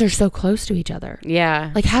houses are so close to each other.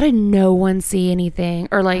 Yeah. Like, how did no one see anything?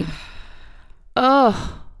 Or like,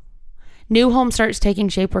 new home starts taking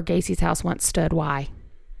shape where Gacy's house once stood. Why?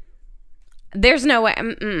 There's no way.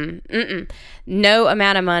 No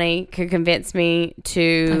amount of money could convince me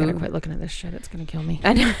to. I gotta quit looking at this shit. It's gonna kill me.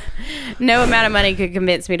 No amount of money could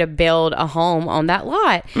convince me to build a home on that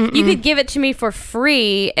lot. You could give it to me for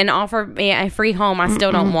free and offer me a free home. I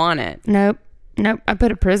still don't want it. Nope. I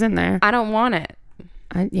put a prison there. I don't want it.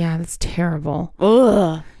 Yeah, that's terrible.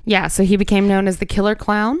 Ugh. Yeah, so he became known as the Killer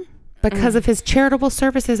Clown because of his charitable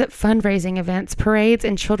services at fundraising events, parades,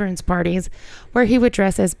 and children's parties, where he would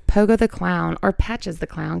dress as Pogo the Clown or Patches the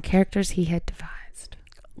Clown, characters he had devised.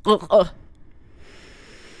 Ugh.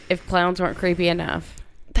 If clowns weren't creepy enough.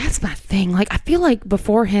 That's my thing. Like, I feel like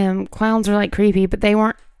before him, clowns are like creepy, but they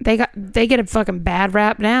weren't. They get a fucking bad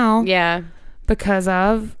rap now. Yeah. Because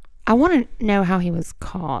of. I want to know how he was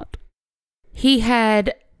caught. He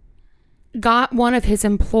had got one of his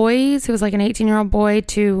employees, who was like an 18-year-old boy,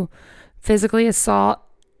 to physically assault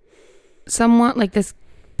someone, like this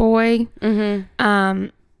boy,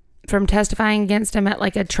 from testifying against him at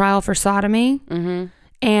like a trial for sodomy.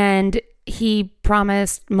 And he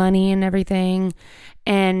promised money and everything,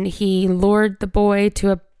 and he lured the boy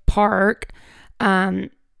to a park.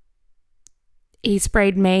 He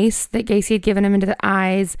sprayed mace that Gacy had given him into the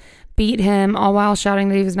eyes, beat him, all while shouting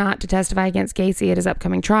that he was not to testify against Gacy at his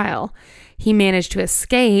upcoming trial. He managed to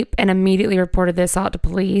escape and immediately reported the assault to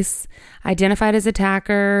police, identified his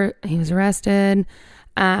attacker. He was arrested.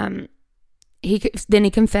 Then he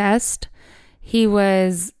confessed. Gacy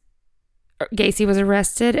was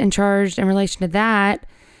arrested and charged in relation to that.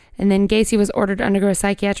 And then Gacy was ordered to undergo a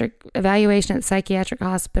psychiatric evaluation at the Psychiatric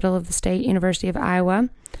Hospital of the State University of Iowa.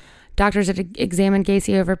 Doctors had examined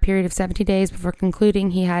Gacy over a period of 70 days before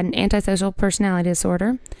concluding he had an antisocial personality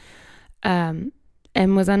disorder, and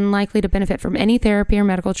was unlikely to benefit from any therapy or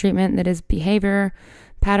medical treatment, that his behavior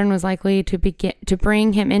pattern was likely to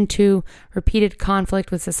bring him into repeated conflict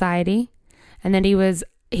with society, and that he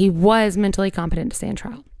was mentally competent to stand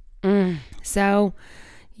trial. So,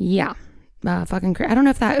 yeah. Fucking crazy. I don't know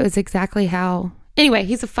if that was exactly how. Anyway,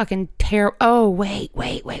 he's a fucking terrible. Oh, wait.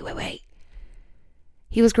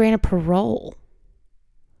 He was granted parole.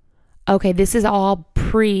 Okay, this is all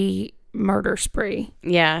pre-murder spree.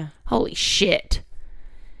 Yeah. Holy shit.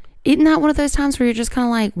 Isn't that one of those times where you're just kind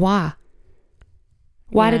of like, why?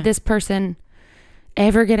 Why did this person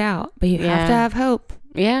ever get out? But you have to have hope.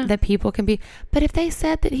 Yeah. That people can be. But if they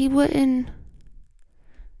said that he wouldn't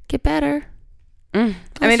get better. I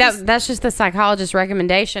mean, that's just the psychologist's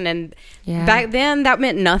recommendation. And back then, that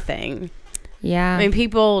meant nothing. Yeah. I mean,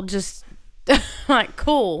 people just... like,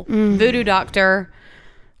 cool, voodoo doctor,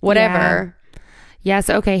 whatever. Yes,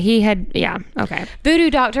 okay. He had, okay. Voodoo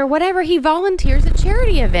doctor, whatever. He volunteers at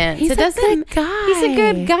charity events. He's a good guy. He's a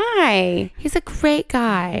good guy. He's a great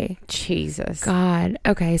guy. Jesus. God.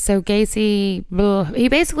 Okay, so Gacy, he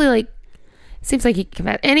basically, like, seems like he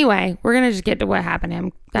confessed. Anyway, we're going to just get to what happened to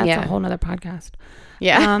him. That's a whole nother podcast.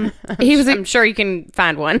 Yeah. I'm sure you can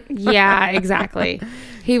find one. Yeah, exactly.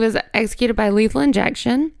 He was executed by lethal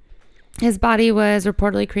injection. His body was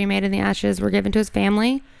reportedly cremated and the ashes were given to his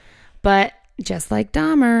family. But just like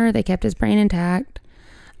Dahmer, they kept his brain intact.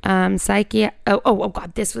 God,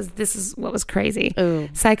 this is what was crazy. Ooh.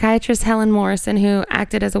 Psychiatrist Helen Morrison, who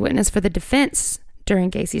acted as a witness for the defense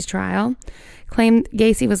during Gacy's trial, claimed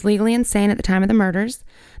Gacy was legally insane at the time of the murders.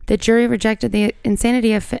 The jury rejected the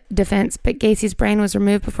insanity of defense, but Gacy's brain was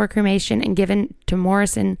removed before cremation and given to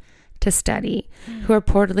Morrison to study, who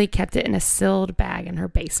reportedly kept it in a sealed bag in her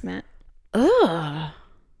basement. Ugh.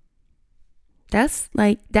 That's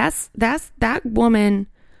that woman.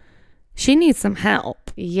 She needs some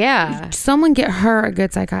help. Yeah. Someone get her a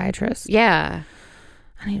good psychiatrist. Yeah.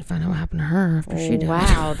 I need to find out what happened to her after she died.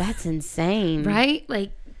 Wow, that's insane. Right?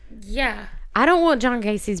 Like, yeah. I don't want John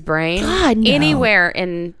Gacy's brain no. anywhere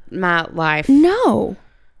in my life. No.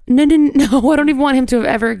 I don't even want him to have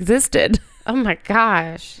ever existed. Oh my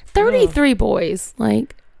gosh. 33 boys.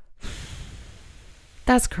 Like,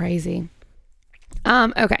 that's crazy.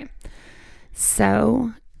 Okay.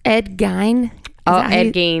 So, Ed Gein.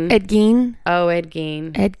 Ed Gein. Ed Gein. Oh, Ed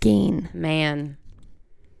Gein. Ed Gein. Man.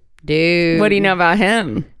 Dude. What do you know about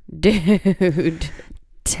him? Dude.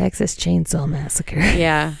 Texas Chainsaw Massacre.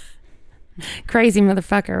 Yeah. Crazy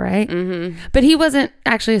motherfucker, right? Mm-hmm. But he wasn't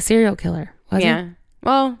actually a serial killer, was he? Yeah.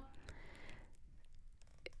 Well,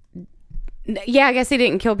 Yeah, I guess he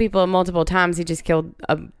didn't kill people multiple times. He just killed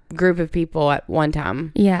a group of people at one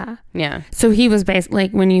time. Yeah. Yeah. So he was basically,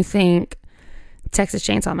 like, when you think Texas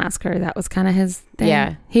Chainsaw Massacre, that was kind of his thing.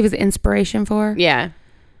 Yeah. He was the inspiration for. Yeah.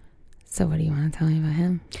 So what do you want to tell me about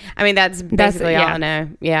him? I mean, that's basically all I know.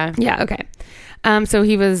 Yeah. Yeah. Okay. So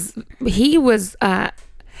he was,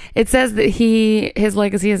 it says that his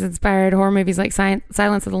legacy has inspired horror movies like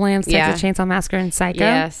Silence of the Lambs, Texas Chainsaw Massacre, and Psycho.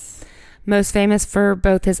 Yes. Most famous for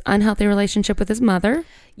both his unhealthy relationship with his mother.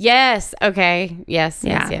 Yes. Okay. Yes.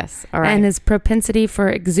 Yeah. Yes. All right. And his propensity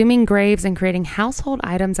for exhuming graves and creating household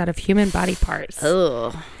items out of human body parts.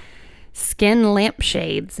 Ugh. Skin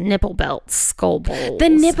lampshades, nipple belts, skull bowls. The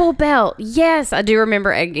nipple belt. Yes, I do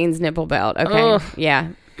remember Ed Gein's nipple belt. Okay. Ugh. Yeah.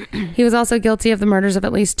 He was also guilty of the murders of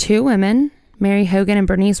at least 2 women, Mary Hogan and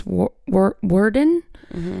Bernice Worden,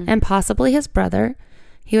 and possibly his brother.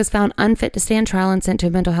 He was found unfit to stand trial and sent to a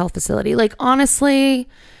mental health facility. Like, honestly,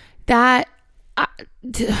 that...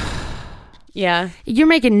 Yeah. You're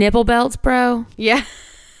making nipple belts, bro. Yeah.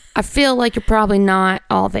 I feel like you're probably not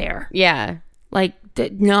all there. Yeah. Like,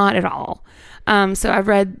 not at all. So I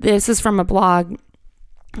read... This is from a blog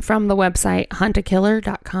from the website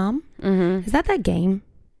huntakiller.com. Mm-hmm. Is that game?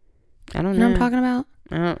 I don't know. You know what I'm talking about?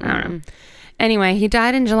 I don't know. Anyway, he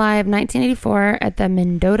died in July of 1984 at the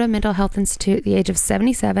Mendota Mental Health Institute at the age of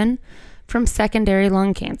 77 from secondary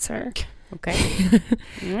lung cancer. Okay.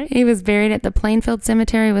 Right. He was buried at the Plainfield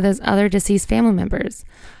Cemetery with his other deceased family members.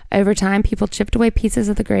 Over time, people chipped away pieces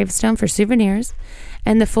of the gravestone for souvenirs,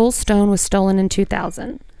 and the full stone was stolen in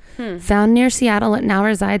 2000. Found near Seattle, it now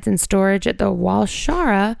resides in storage at the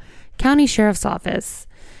Waushara County Sheriff's Office.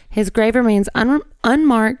 His grave remains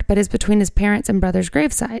unmarked, but is between his parents' and brother's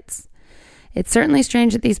grave sites. It's certainly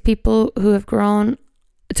strange that these people who have grown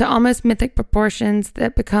to almost mythic proportions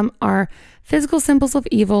that become our physical symbols of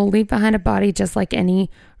evil leave behind a body just like any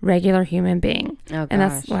regular human being. Oh, and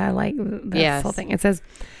that's why I like this whole thing. It says,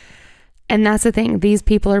 and that's the thing. These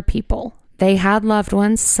people are people. They had loved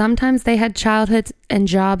ones. Sometimes they had childhoods and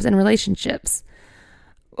jobs and relationships.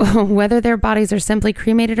 Whether their bodies are simply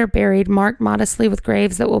cremated or buried, marked modestly with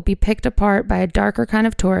graves that will be picked apart by a darker kind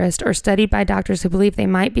of tourist or studied by doctors who believe they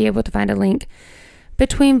might be able to find a link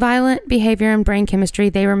between violent behavior and brain chemistry,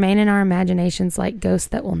 they remain in our imaginations like ghosts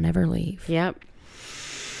that will never leave. Yep.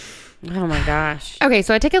 Oh my gosh. Okay,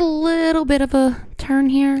 so I take a little bit of a turn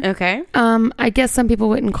here. Okay. I guess some people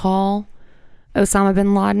wouldn't call Osama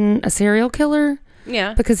bin Laden a serial killer.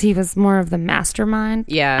 Yeah. Because he was more of the mastermind.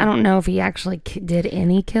 Yeah. I don't know if he actually did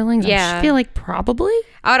any killings. Yeah. I feel like probably.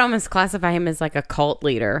 I would almost classify him as like a cult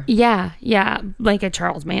leader. Yeah. Yeah. Like a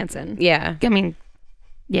Charles Manson. Yeah. I mean,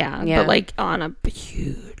 yeah. But like on a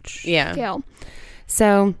huge scale.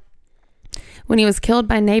 So when he was killed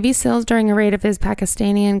by Navy SEALs during a raid of his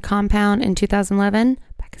Pakistani compound in 2011,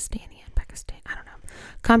 I don't know.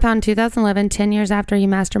 Compound in 2011, 10 years after he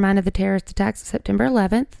masterminded the terrorist attacks of September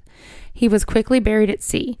 11th, he was quickly buried at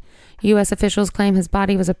sea. U.S. officials claim his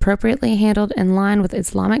body was appropriately handled in line with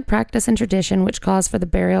Islamic practice and tradition, which calls for the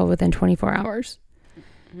burial within 24 hours.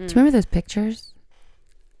 Do you remember those pictures?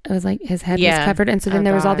 It was like his head was covered. And so then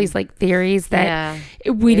there was all these like theories that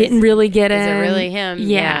we didn't really get in. Is it really him?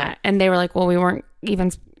 Yeah. And they were like, well, we weren't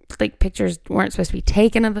even, like pictures weren't supposed to be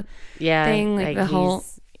taken of the thing. Like the whole,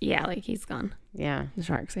 like he's gone. Yeah. The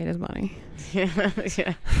sharks ate his body.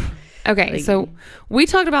 Yeah. Okay, so we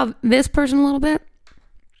talked about this person a little bit,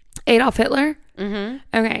 Adolf Hitler. Mm-hmm.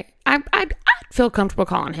 Okay, I'd feel comfortable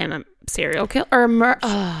calling him a serial killer or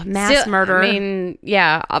mass murderer. I mean,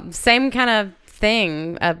 same kind of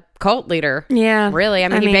thing. A cult leader. Yeah, really. I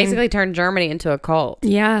mean, he basically turned Germany into a cult.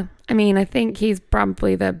 Yeah, I mean, I think he's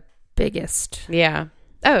probably the biggest. Yeah.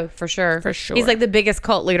 Oh, for sure. For sure. He's like the biggest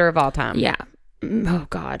cult leader of all time. Yeah. Oh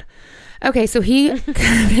God. Okay, so he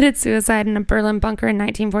committed suicide in a Berlin bunker in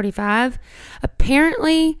 1945.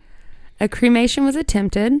 Apparently, a cremation was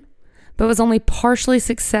attempted, but was only partially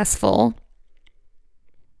successful.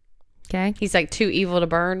 Okay. He's like too evil to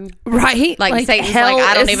burn. Right? Like Satan's like,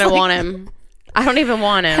 I don't even want him. I don't even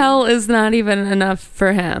want him. Hell is not even enough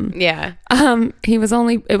for him. Yeah. It was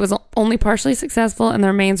only partially successful, and the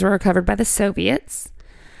remains were recovered by the Soviets.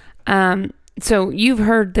 So you've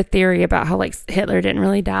heard the theory about how like Hitler didn't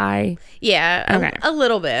really die. Yeah. Okay. A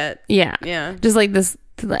little bit. Yeah. Yeah. Just like this,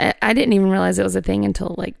 I didn't even realize it was a thing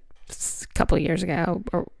until like a couple of years ago,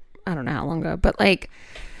 or I don't know how long ago, but like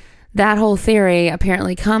that whole theory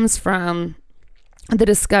apparently comes from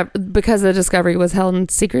because the discovery was held in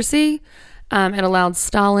secrecy. It allowed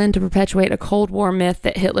Stalin to perpetuate a Cold War myth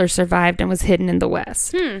that Hitler survived and was hidden in the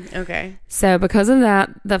West. Okay. So because of that,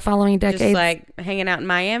 the following decades... Just like hanging out in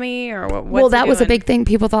Miami or what? Well, that was a big thing.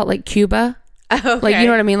 People thought like Cuba Okay. Like, you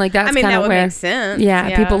know what I mean? Like, that's kind that of would where, make sense.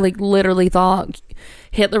 yeah, people like literally thought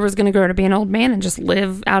Hitler was going to grow to be an old man and just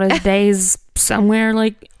live out his days somewhere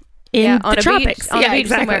like in the tropics. On a beach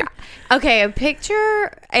somewhere. Okay,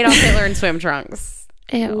 picture Adolf Hitler in swim trunks.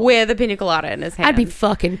 Ew. With a pina colada in his hand. I'd be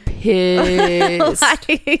fucking pissed.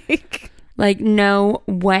 Like, no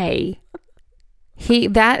way.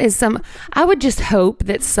 I would just hope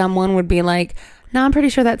that someone would be like, no, I'm pretty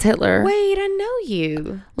sure that's Hitler. Wait, I know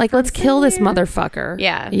you. Like, let's kill this motherfucker.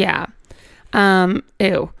 Yeah. Yeah.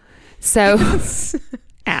 Ew. So,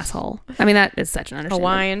 asshole. I mean, that is such an understatement.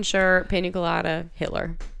 Hawaiian shirt, pina colada,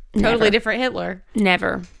 Hitler. Totally different Hitler.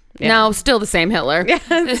 Never. Yeah. No, still the same Hitler.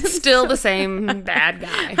 Yeah. Still the same bad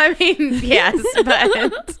guy. I mean, yes,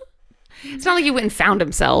 but it's not like he went and found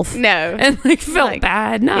himself. No. And like felt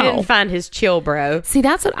bad. No. He didn't find his chill, bro. See,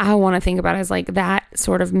 that's what I want to think about, is like that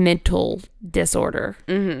sort of mental disorder.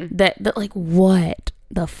 Mm-hmm. That like, what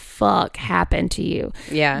the fuck happened to you?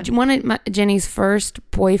 Yeah. One of Jenny's first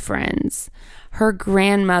boyfriends, her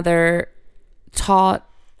grandmother taught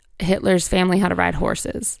Hitler's family how to ride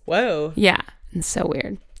horses. Whoa. Yeah. It's so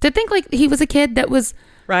weird. To think like he was a kid that was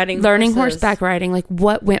learning horseback riding. Like,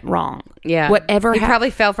 what went wrong? Yeah. Whatever he probably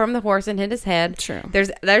fell from the horse and hit his head. True.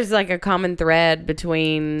 There's like a common thread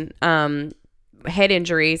between head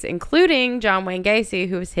injuries, including John Wayne Gacy,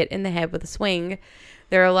 who was hit in the head with a swing.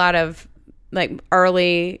 There are a lot of like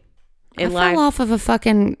early in life. I fell off of a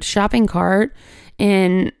fucking shopping cart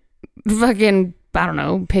in fucking, I don't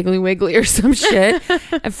know, Piggly Wiggly or some shit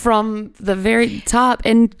from the very top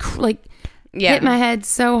and like hit my head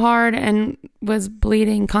so hard and was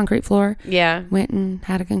bleeding, concrete floor. Yeah. Went and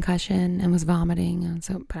had a concussion and was vomiting. And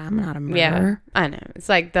so, but I'm not a murderer. Yeah, I know. It's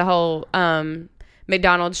like the whole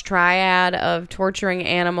McDonald's triad of torturing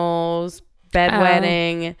animals,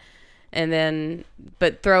 bedwetting, and then,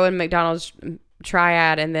 but throw in McDonald's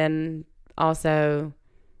triad and then also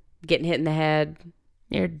getting hit in the head.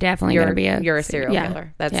 You're definitely going to be you're a serial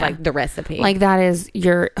killer. That's like the recipe. Like, that is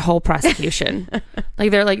your whole prosecution.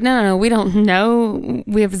 Like, they're like, no, we don't know.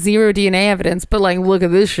 We have zero DNA evidence, but like, look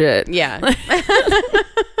at this shit. Yeah.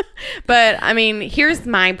 But I mean, here's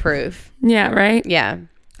my proof. Yeah. Right. Yeah.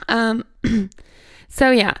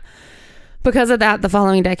 So yeah, because of that, the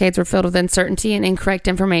following decades were filled with uncertainty and incorrect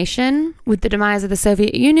information. With the demise of the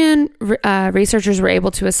Soviet Union, researchers were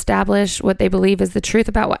able to establish what they believe is the truth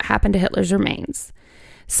about what happened to Hitler's remains.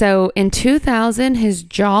 So in 2000, his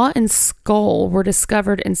jaw and skull were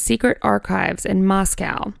discovered in secret archives in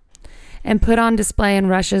Moscow and put on display in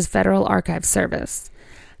Russia's Federal Archives Service.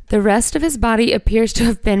 The rest of his body appears to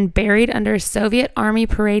have been buried under a Soviet Army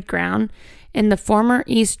parade ground in the former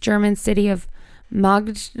East German city of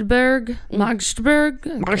Magdeburg. I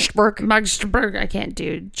can't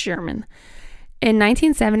do German. In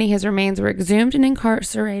 1970, his remains were exhumed and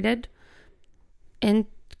incarcerated.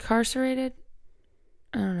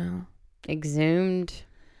 I don't know. Exhumed?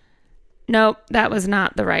 Nope, that was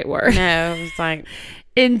not the right word. No, it was like...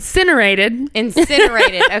 Incinerated.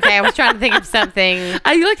 Okay, I was trying to think of something.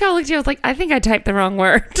 I like how I looked at you. I was like, I think I typed the wrong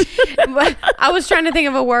word. I was trying to think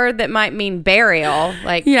of a word that might mean burial,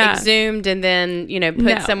 like exhumed and then,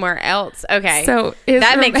 put somewhere else. Okay. So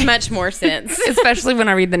that makes much more sense. Especially when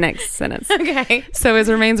I read the next sentence. Okay. So his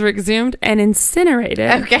remains were exhumed and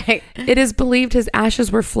incinerated. Okay. It is believed his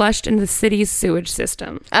ashes were flushed into the city's sewage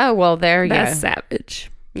system. Oh, well, there you go. That's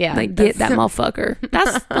savage. Yeah. Like, get that motherfucker.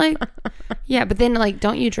 That's like, yeah, but then, like,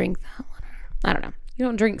 don't you drink that water? I don't know. You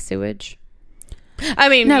don't drink sewage? I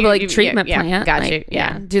mean, no, but like treatment plant. Yeah, got like, you.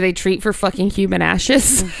 Yeah. Do they treat for fucking human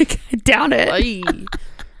ashes? I doubt it.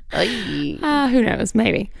 Who knows?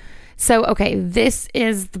 Maybe. So, okay, this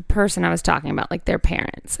is the person I was talking about, like their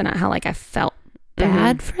parents, and how like I felt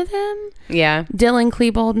bad for them. Yeah. Dylan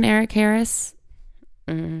Klebold and Eric Harris.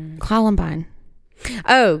 Columbine.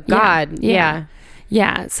 Oh, God. Yeah.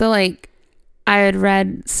 Yeah. So, like, I had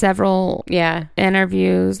read several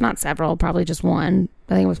interviews, not several, probably just one.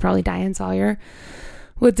 I think it was probably Diane Sawyer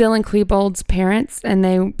with Dylan Klebold's parents. And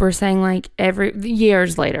they were saying, like,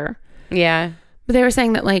 years later. Yeah. But they were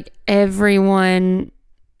saying that, like, everyone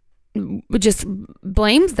just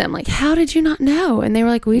blames them. Like, how did you not know? And they were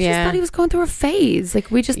like, we just thought he was going through a phase.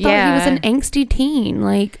 Like, we just thought he was an angsty teen.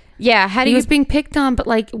 Like, yeah, he was being picked on, but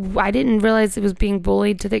like I didn't realize he was being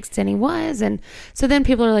bullied to the extent he was, and so then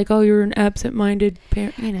people are like, "Oh, you're an absent-minded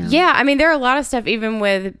parent," Yeah, I mean, there are a lot of stuff even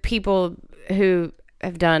with people who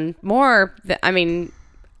have done more.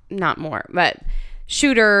 Not more, but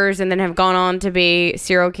shooters, and then have gone on to be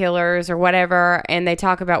serial killers or whatever, and they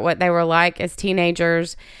talk about what they were like as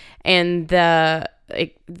teenagers, and I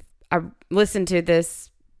listened to this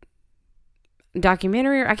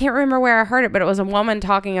documentary. I can't remember where I heard it, but it was a woman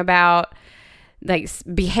talking about like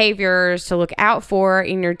behaviors to look out for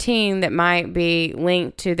in your teen that might be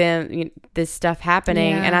linked to them, this stuff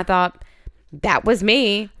happening. Yeah. And I thought that was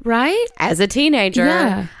me, right? as a teenager.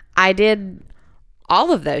 Yeah. I did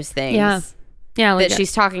all of those things. Yeah, like that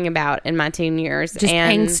she's talking about in my teen years. just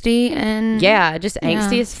and angsty and just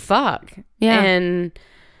angsty as fuck. Yeah. And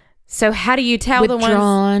so how do you tell the ones?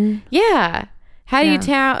 withdrawn. Yeah. How do you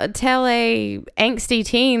tell a angsty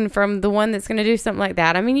teen from the one that's going to do something like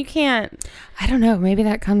that? I mean, you can't. I don't know. Maybe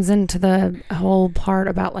that comes into the whole part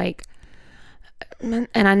about like, and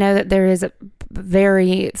I know that there is a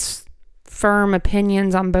very firm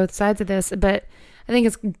opinions on both sides of this, but I think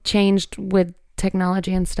it's changed with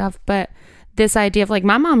technology and stuff. But this idea of like,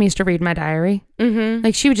 my mom used to read my diary. Mm-hmm.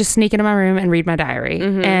 Like she would just sneak into my room and read my diary.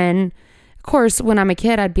 Mm-hmm. And of course, when I'm a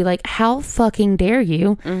kid, I'd be like, how fucking dare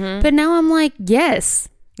you? Mm-hmm. But now I'm like, yes.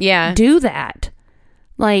 Yeah. Do that.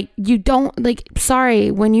 Like, you don't, like, sorry,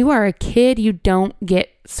 when you are a kid, you don't get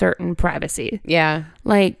certain privacy. Yeah.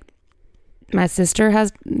 Like, my sister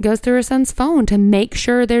goes through her son's phone to make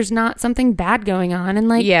sure there's not something bad going on. And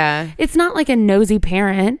like, it's not like a nosy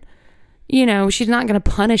parent. You know, she's not going to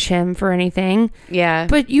punish him for anything. Yeah.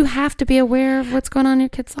 But you have to be aware of what's going on in your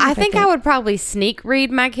kid's life. I think I would probably sneak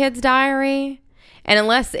read my kid's diary. And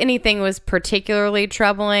unless anything was particularly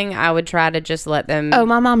troubling, I would try to just let them... Oh,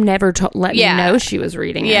 my mom never let me know she was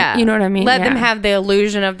reading it. You know what I mean? Let them have the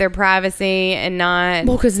illusion of their privacy and not...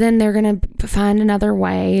 Well, because then they're going to find another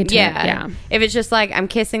way to... Yeah. If it's just like, I'm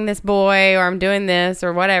kissing this boy or I'm doing this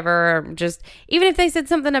or whatever, or just... Even if they said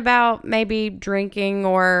something about maybe drinking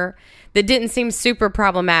or... that didn't seem super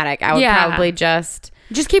problematic, I would probably just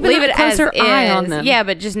keep a closer eye on them. Yeah,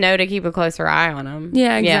 but just know to keep a closer eye on them.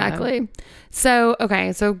 Yeah, exactly. Yeah. So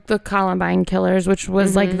the Columbine killers, which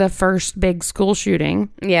was like the first big school shooting.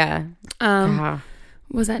 Yeah.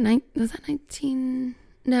 Was that 19?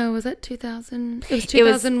 No, was that 2000? It was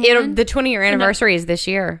 2001. The 20-year anniversary is this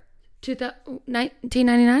year.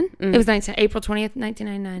 1999? It was April 20th,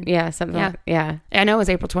 1999. Yeah, something. Yeah. I know it was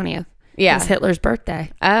April 20th. Yeah. It was Hitler's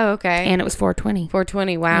birthday. Oh, okay. And it was 420.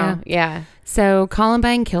 420, wow. Yeah. So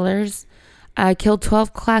Columbine killers killed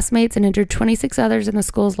 12 classmates and injured 26 others in the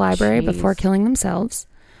school's library before killing themselves.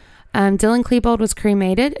 Dylan Klebold was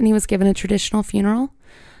cremated and he was given a traditional funeral.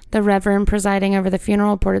 The reverend presiding over the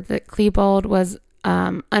funeral reported that Klebold was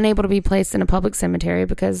unable to be placed in a public cemetery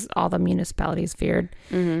because all the municipalities feared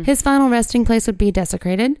his final resting place would be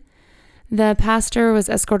desecrated. The pastor was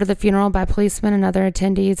escorted to the funeral by policemen, and other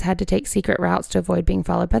attendees had to take secret routes to avoid being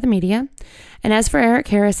followed by the media. And as for Eric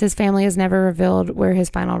Harris, his family has never revealed where his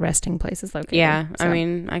final resting place is located. Yeah, so, I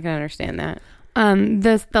mean, I can understand that.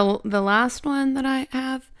 The last one that I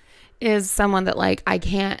have is someone that like I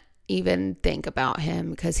can't even think about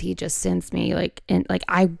him because he just sends me like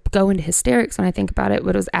I go into hysterics when I think about it.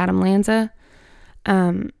 But it was Adam Lanza,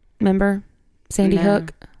 remember Sandy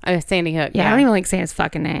Hook? Oh, Sandy Hook. Yeah, I don't even like saying his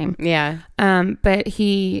fucking name. Yeah. But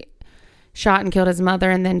he shot and killed his mother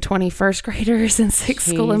and then 20 first graders and 6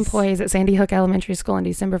 school employees at Sandy Hook Elementary School on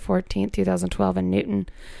December 14th, 2012 in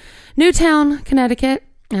Newtown, Connecticut.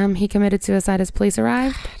 He committed suicide as police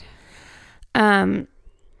arrived. Yeah,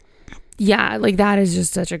 like that is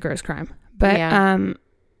just such a gross crime. But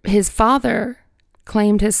his father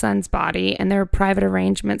claimed his son's body, and there were private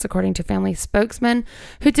arrangements according to family spokesman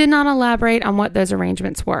who did not elaborate on what those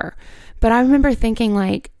arrangements were. But I remember thinking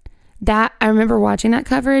like that, I remember watching that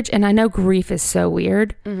coverage, and I know grief is so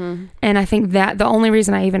weird. Mm-hmm. And I think that the only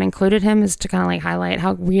reason I even included him is to kind of like highlight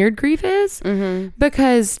how weird grief is. Mm-hmm.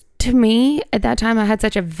 Because to me, at that time, I had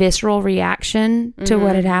such a visceral reaction to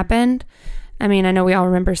what had happened. I mean, I know we all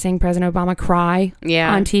remember seeing President Obama cry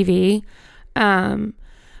on TV.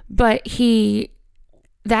 But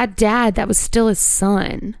that dad, that was still his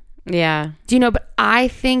son. Yeah. Do you know, but I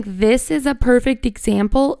think this is a perfect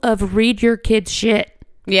example of read your kid's shit.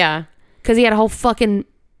 Yeah. Because he had a whole fucking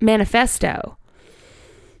manifesto.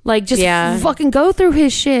 Like, just fucking go through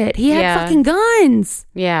his shit. He had fucking guns.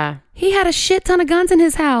 Yeah. He had a shit ton of guns in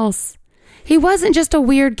his house. He wasn't just a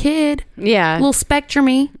weird kid. Yeah. A little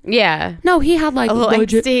spectrum-y. Yeah. No, he had like a little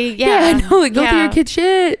legit. angsty. Yeah, no, like go through your kid's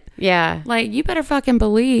shit. Yeah. Like, you better fucking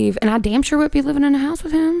believe. And I damn sure would be living in a house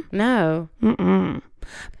with him. No. Mm-mm.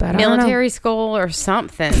 But military school or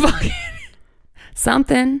something.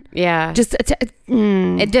 Something. Yeah. Just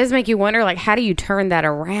it does make you wonder, like, how do you turn that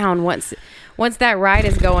around once that ride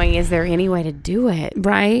is going? Is there any way to do it?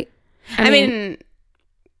 Right. I mean,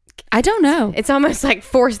 I don't know. It's almost like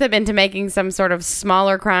force them into making some sort of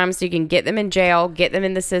smaller crime so you can get them in jail, get them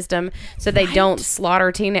in the system so they don't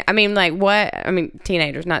slaughter teenagers. I mean, like what? I mean,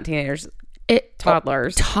 teenagers, not teenagers.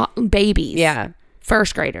 Toddlers. Babies. Yeah.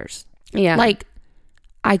 First graders. Yeah. Like,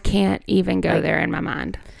 I can't even go there in my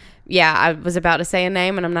mind. Yeah, I was about to say a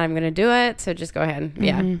name and I'm not even going to do it. So just go ahead.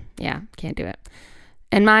 Yeah. Yeah, can't do it.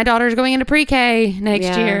 And my daughter's going into pre-K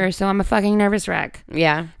next year, so I'm a fucking nervous wreck.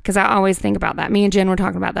 Yeah. Because I always think about that. Me and Jen were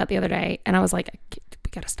talking about that the other day, and I was like,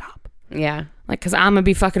 we got to stop. Yeah. Like, because I'm going to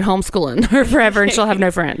be fucking homeschooling her forever and she'll have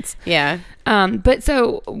no friends. Yeah. But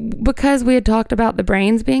so, because we had talked about the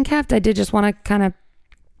brains being kept, I did just want to kind of...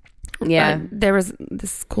 Yeah. There was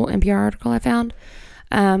this cool NPR article I found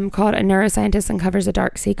called "A Neuroscientist Uncovers a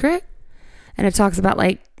Dark Secret," and it talks about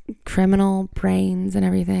like criminal brains and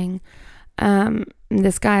everything.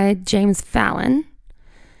 This guy James Fallon,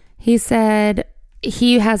 he said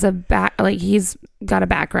he has he's got a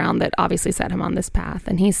background that obviously set him on this path,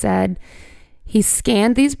 and he said he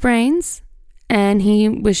scanned these brains and he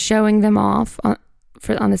was showing them off on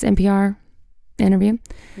this NPR interview,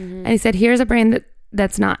 and he said, "Here's a brain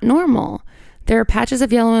that's not normal. There are patches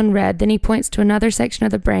of yellow and red." Then he points to another section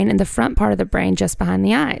of the brain in the front part of the brain just behind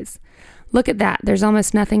the eyes. "Look at that. There's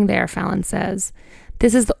almost nothing there," Fallon says.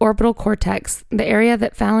 This is the orbital cortex, the area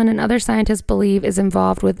that Fallon and other scientists believe is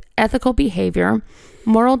involved with ethical behavior,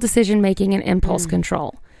 moral decision-making, and impulse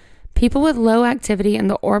control. People with low activity in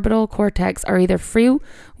the orbital cortex are either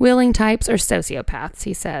free-wheeling types or sociopaths,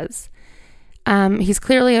 he says. He's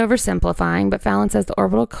clearly oversimplifying, but Fallon says the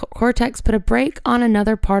orbital cortex put a brake on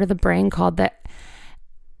another part of the brain called the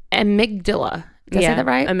amygdala. Did I say that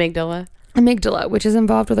right? Amygdala, which is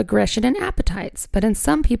involved with aggression and appetites. But in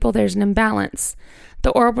some people, there's an imbalance.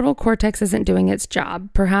 The orbital cortex isn't doing its job,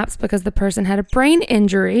 perhaps because the person had a brain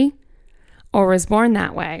injury or was born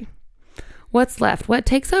that way. What's left? What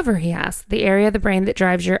takes over, he asks. The area of the brain that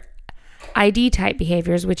drives your ID-type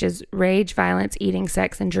behaviors, which is rage, violence, eating,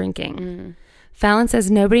 sex, and drinking. Fallon says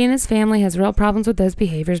nobody in his family has real problems with those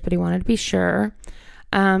behaviors, but he wanted to be sure.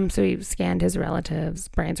 So he scanned his relatives'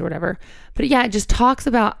 brains or whatever. But yeah, it just talks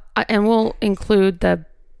about, and we'll include the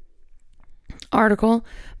article,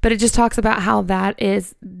 but it just talks about how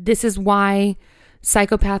this is why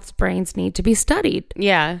psychopaths' brains need to be studied.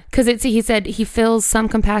 Yeah. Because he said he feels some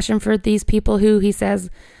compassion for these people who, he says,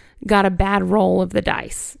 got a bad roll of the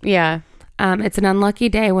dice. Yeah. It's an unlucky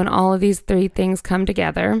day when all of these three things come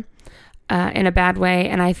together in a bad way,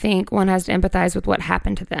 and I think one has to empathize with what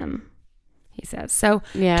happened to them, he says. So,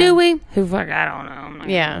 do we? I don't know.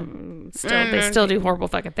 Yeah. They still do horrible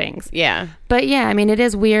fucking things. Yeah. But yeah, I mean, it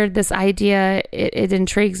is weird, this idea, it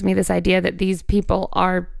intrigues me, this idea that these people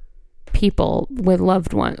are people with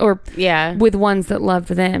loved ones, or with ones that loved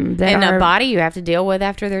them, that and a body you have to deal with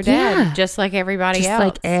after they're dead, just like everybody else, just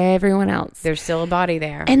like everyone else. There's still a body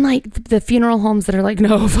there. And like the funeral homes that are like,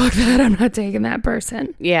 no, fuck that, I'm not taking that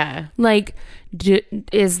person. Yeah. Like,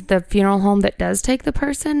 is the funeral home that does take the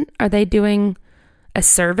person, are they doing a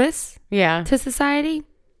service to society?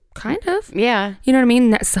 Kind of. Yeah. You know what I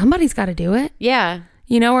mean? Somebody's got to do it. Yeah.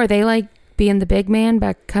 You know, are they like being the big man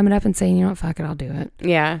by coming up and saying, you know what, fuck it, I'll do it.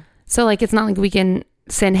 Yeah. So, like, it's not like we can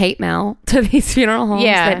send hate mail to these funeral homes.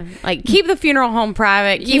 Yeah. Like, keep the funeral home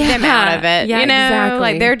private. Keep them out of it. Yeah, you know? exactly.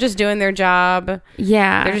 Like, they're just doing their job.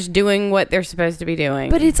 Yeah. They're just doing what they're supposed to be doing.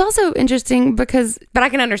 But it's also interesting because... But I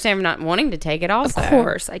can understand not wanting to take it also. Of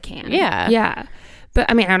course I can. Yeah. Yeah. But,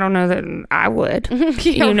 I mean, I don't know that I would.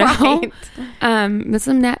 You know? Right. With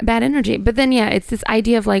some bad energy. But then, yeah, it's this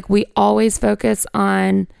idea of, like, we always focus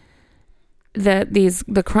on...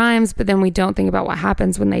 the crimes, but then we don't think about what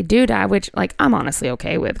happens when they do die, which, like, I'm honestly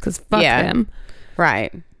okay with, because fuck them,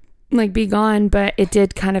 right? Like, be gone. But it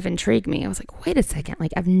did kind of intrigue me. I was like, wait a second,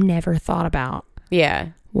 like, I've never thought about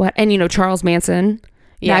what, and you know, Charles Manson,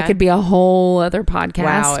 that could be a whole other podcast.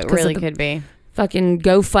 Wow, it really could be. Fucking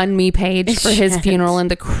GoFundMe page for his funeral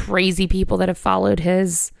and the crazy people that have followed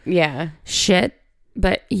his shit.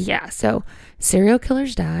 But yeah, so serial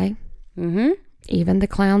killers die. Even the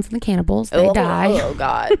clowns and the cannibals, they die. Oh,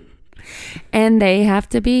 God. And they have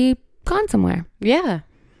to be gone somewhere. Yeah.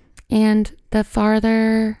 And the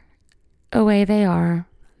farther away they are,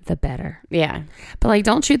 the better. Yeah. But, like,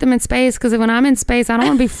 don't shoot them in space, because when I'm in space, I don't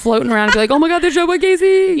want to be floating around and be like, oh, my God, there's Joe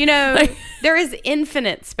Gacy. You know, like, there is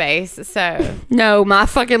infinite space, so. No, my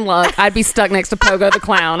fucking luck. I'd be stuck next to Pogo the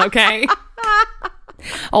Clown, okay?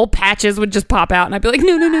 Old Patches would just pop out, and I'd be like,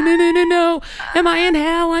 no. Am I in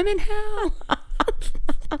hell? I'm in hell.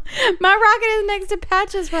 My rocket is next to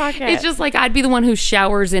Patch's rocket. It's just like I'd be the one who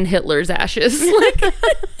showers in Hitler's ashes. Like,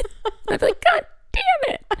 I'd be like, God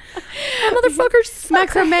damn it, that motherfucker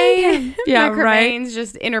sucks. Macrame. Yeah, Macrame's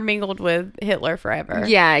just intermingled with Hitler forever.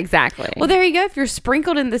 Yeah, exactly. Well, there you go. If you're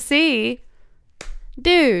sprinkled in the sea,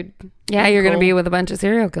 dude. Yeah, you're going to be with a bunch of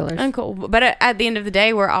serial killers. Uncool. But at the end of the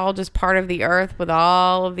day, we're all just part of the earth with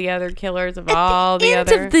all of the other killers of all the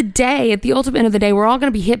other. At the ultimate end of the day, we're all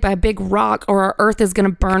going to be hit by a big rock, or our earth is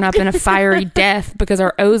going to burn up in a fiery death because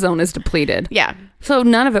our ozone is depleted. Yeah. So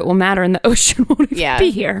none of it will matter, and the ocean won't even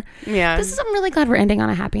be here. Yeah. I'm really glad we're ending on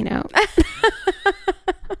a happy note.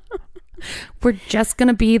 We're just going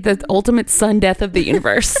to be the ultimate sun death of the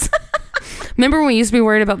universe. Remember when we used to be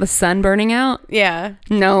worried about the sun burning out? Yeah.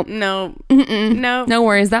 Nope. No. Mm-mm. No. No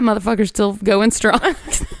worries. That motherfucker's still going strong.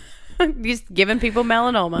 Just giving people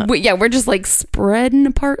melanoma. We're just like spreading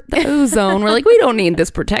apart the ozone. We're like, we don't need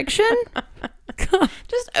this protection.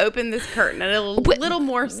 Just open this curtain a little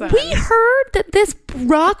more sun. We heard that this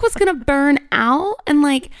rock was going to burn out, and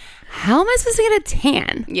like, how am I supposed to get a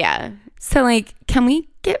tan? Yeah. So like, can we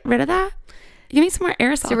get rid of that? Give me some more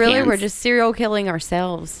aerosol So really, cans. we're just serial killing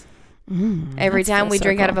ourselves. Every time we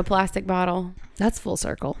drink out of a plastic bottle. That's full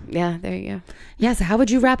circle. Yeah, there you go. Yeah, so how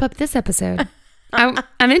would you wrap up this episode? I'm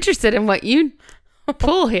interested in what you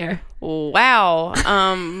pull here. Wow.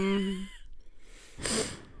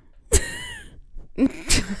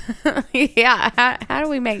 Yeah, how do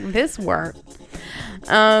we make this work?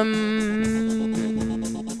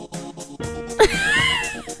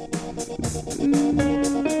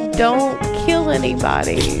 Don't kill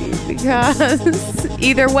anybody, because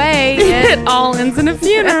either way it all ends in a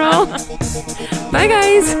funeral. Bye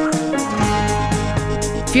guys.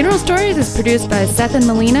 Funeral Stories is produced by Seth and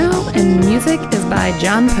Molino, and music is by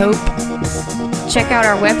John Pope. Check out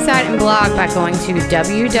our website and blog by going to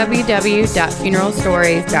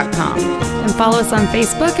www.funeralstories.com. And follow us on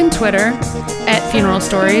Facebook and Twitter at Funeral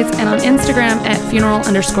Stories, and on Instagram at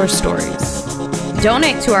funeral_stories.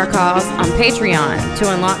 Donate to our cause on Patreon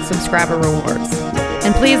to unlock subscriber rewards.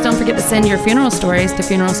 And please don't forget to send your funeral stories to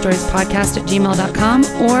funeralstoriespodcast@gmail.com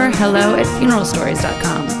or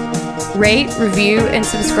hello@funeralstories.com. Rate, review, and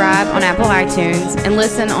subscribe on Apple iTunes, and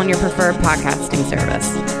listen on your preferred podcasting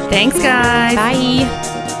service. Thanks, guys.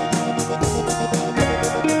 Bye.